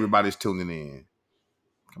 and everybody's tuning in.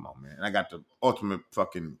 Come on, man! I got the ultimate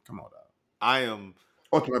fucking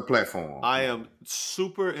ultimate platform. I am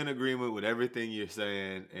super in agreement with everything you're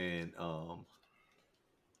saying, and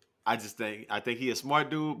I think he a smart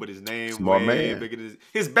dude, but his name way bigger than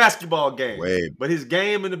his basketball game. But his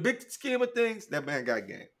game in the big scheme of things, that man got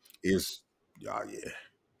game.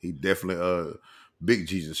 He definitely Big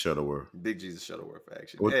Jesus Shuttleworth. Big Jesus Shuttleworth,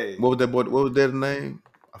 actually. What was that boy? What was that name?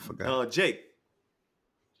 I forgot. Jake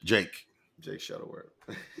Shuttleworth.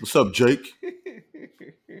 What's up, Jake?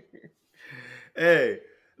 Hey,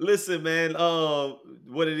 listen, man.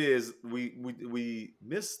 What it is, we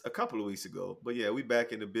missed a couple of weeks ago, but yeah, we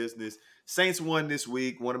back in the business. Saints won this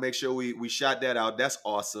week. Want to make sure we shot that out. That's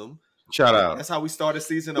awesome. Shout out. That's how we started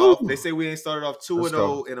season off. They say we ain't started off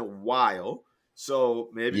 2-0 in a while. So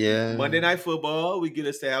maybe Monday Night Football, we get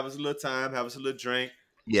us to have us a little time, have us a little drink.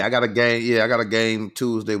 Yeah, I got a game. Yeah, I got a game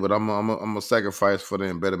Tuesday, but I'm a sacrifice for the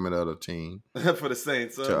embetterment of the team. For the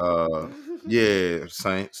Saints,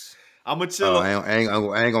 Saints. I'm gonna chill. I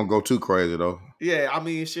ain't gonna go too crazy though. Yeah, I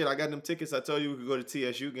mean, shit. I got them tickets. I told you we could go to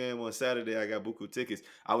TSU game on Saturday. I got buku tickets.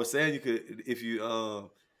 I was saying you could if you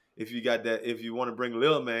got that. If you want to bring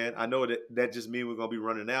Lil Man, I know that just means we're gonna be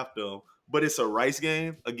running after him. But it's a Rice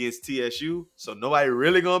game against TSU, so nobody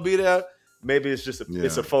really gonna be there. Maybe it's just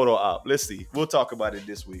it's a photo op. Let's see. We'll talk about it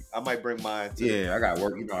this week. I might bring mine too. I got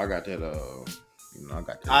work. I got that.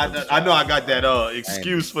 I know I got that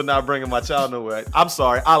excuse for not bringing my child nowhere. I'm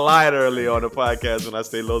sorry. I lied earlier on the podcast when I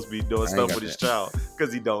say Los be doing stuff with his child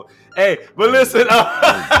because he don't. Hey, but listen. Until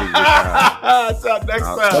next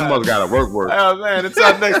time. Someone's got to work. Oh, man.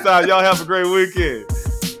 Until next time, y'all have a great weekend.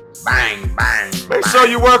 Bang, bang. Make sure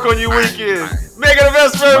you work on your weekend. Make it the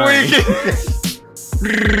best for the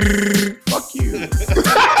weekend.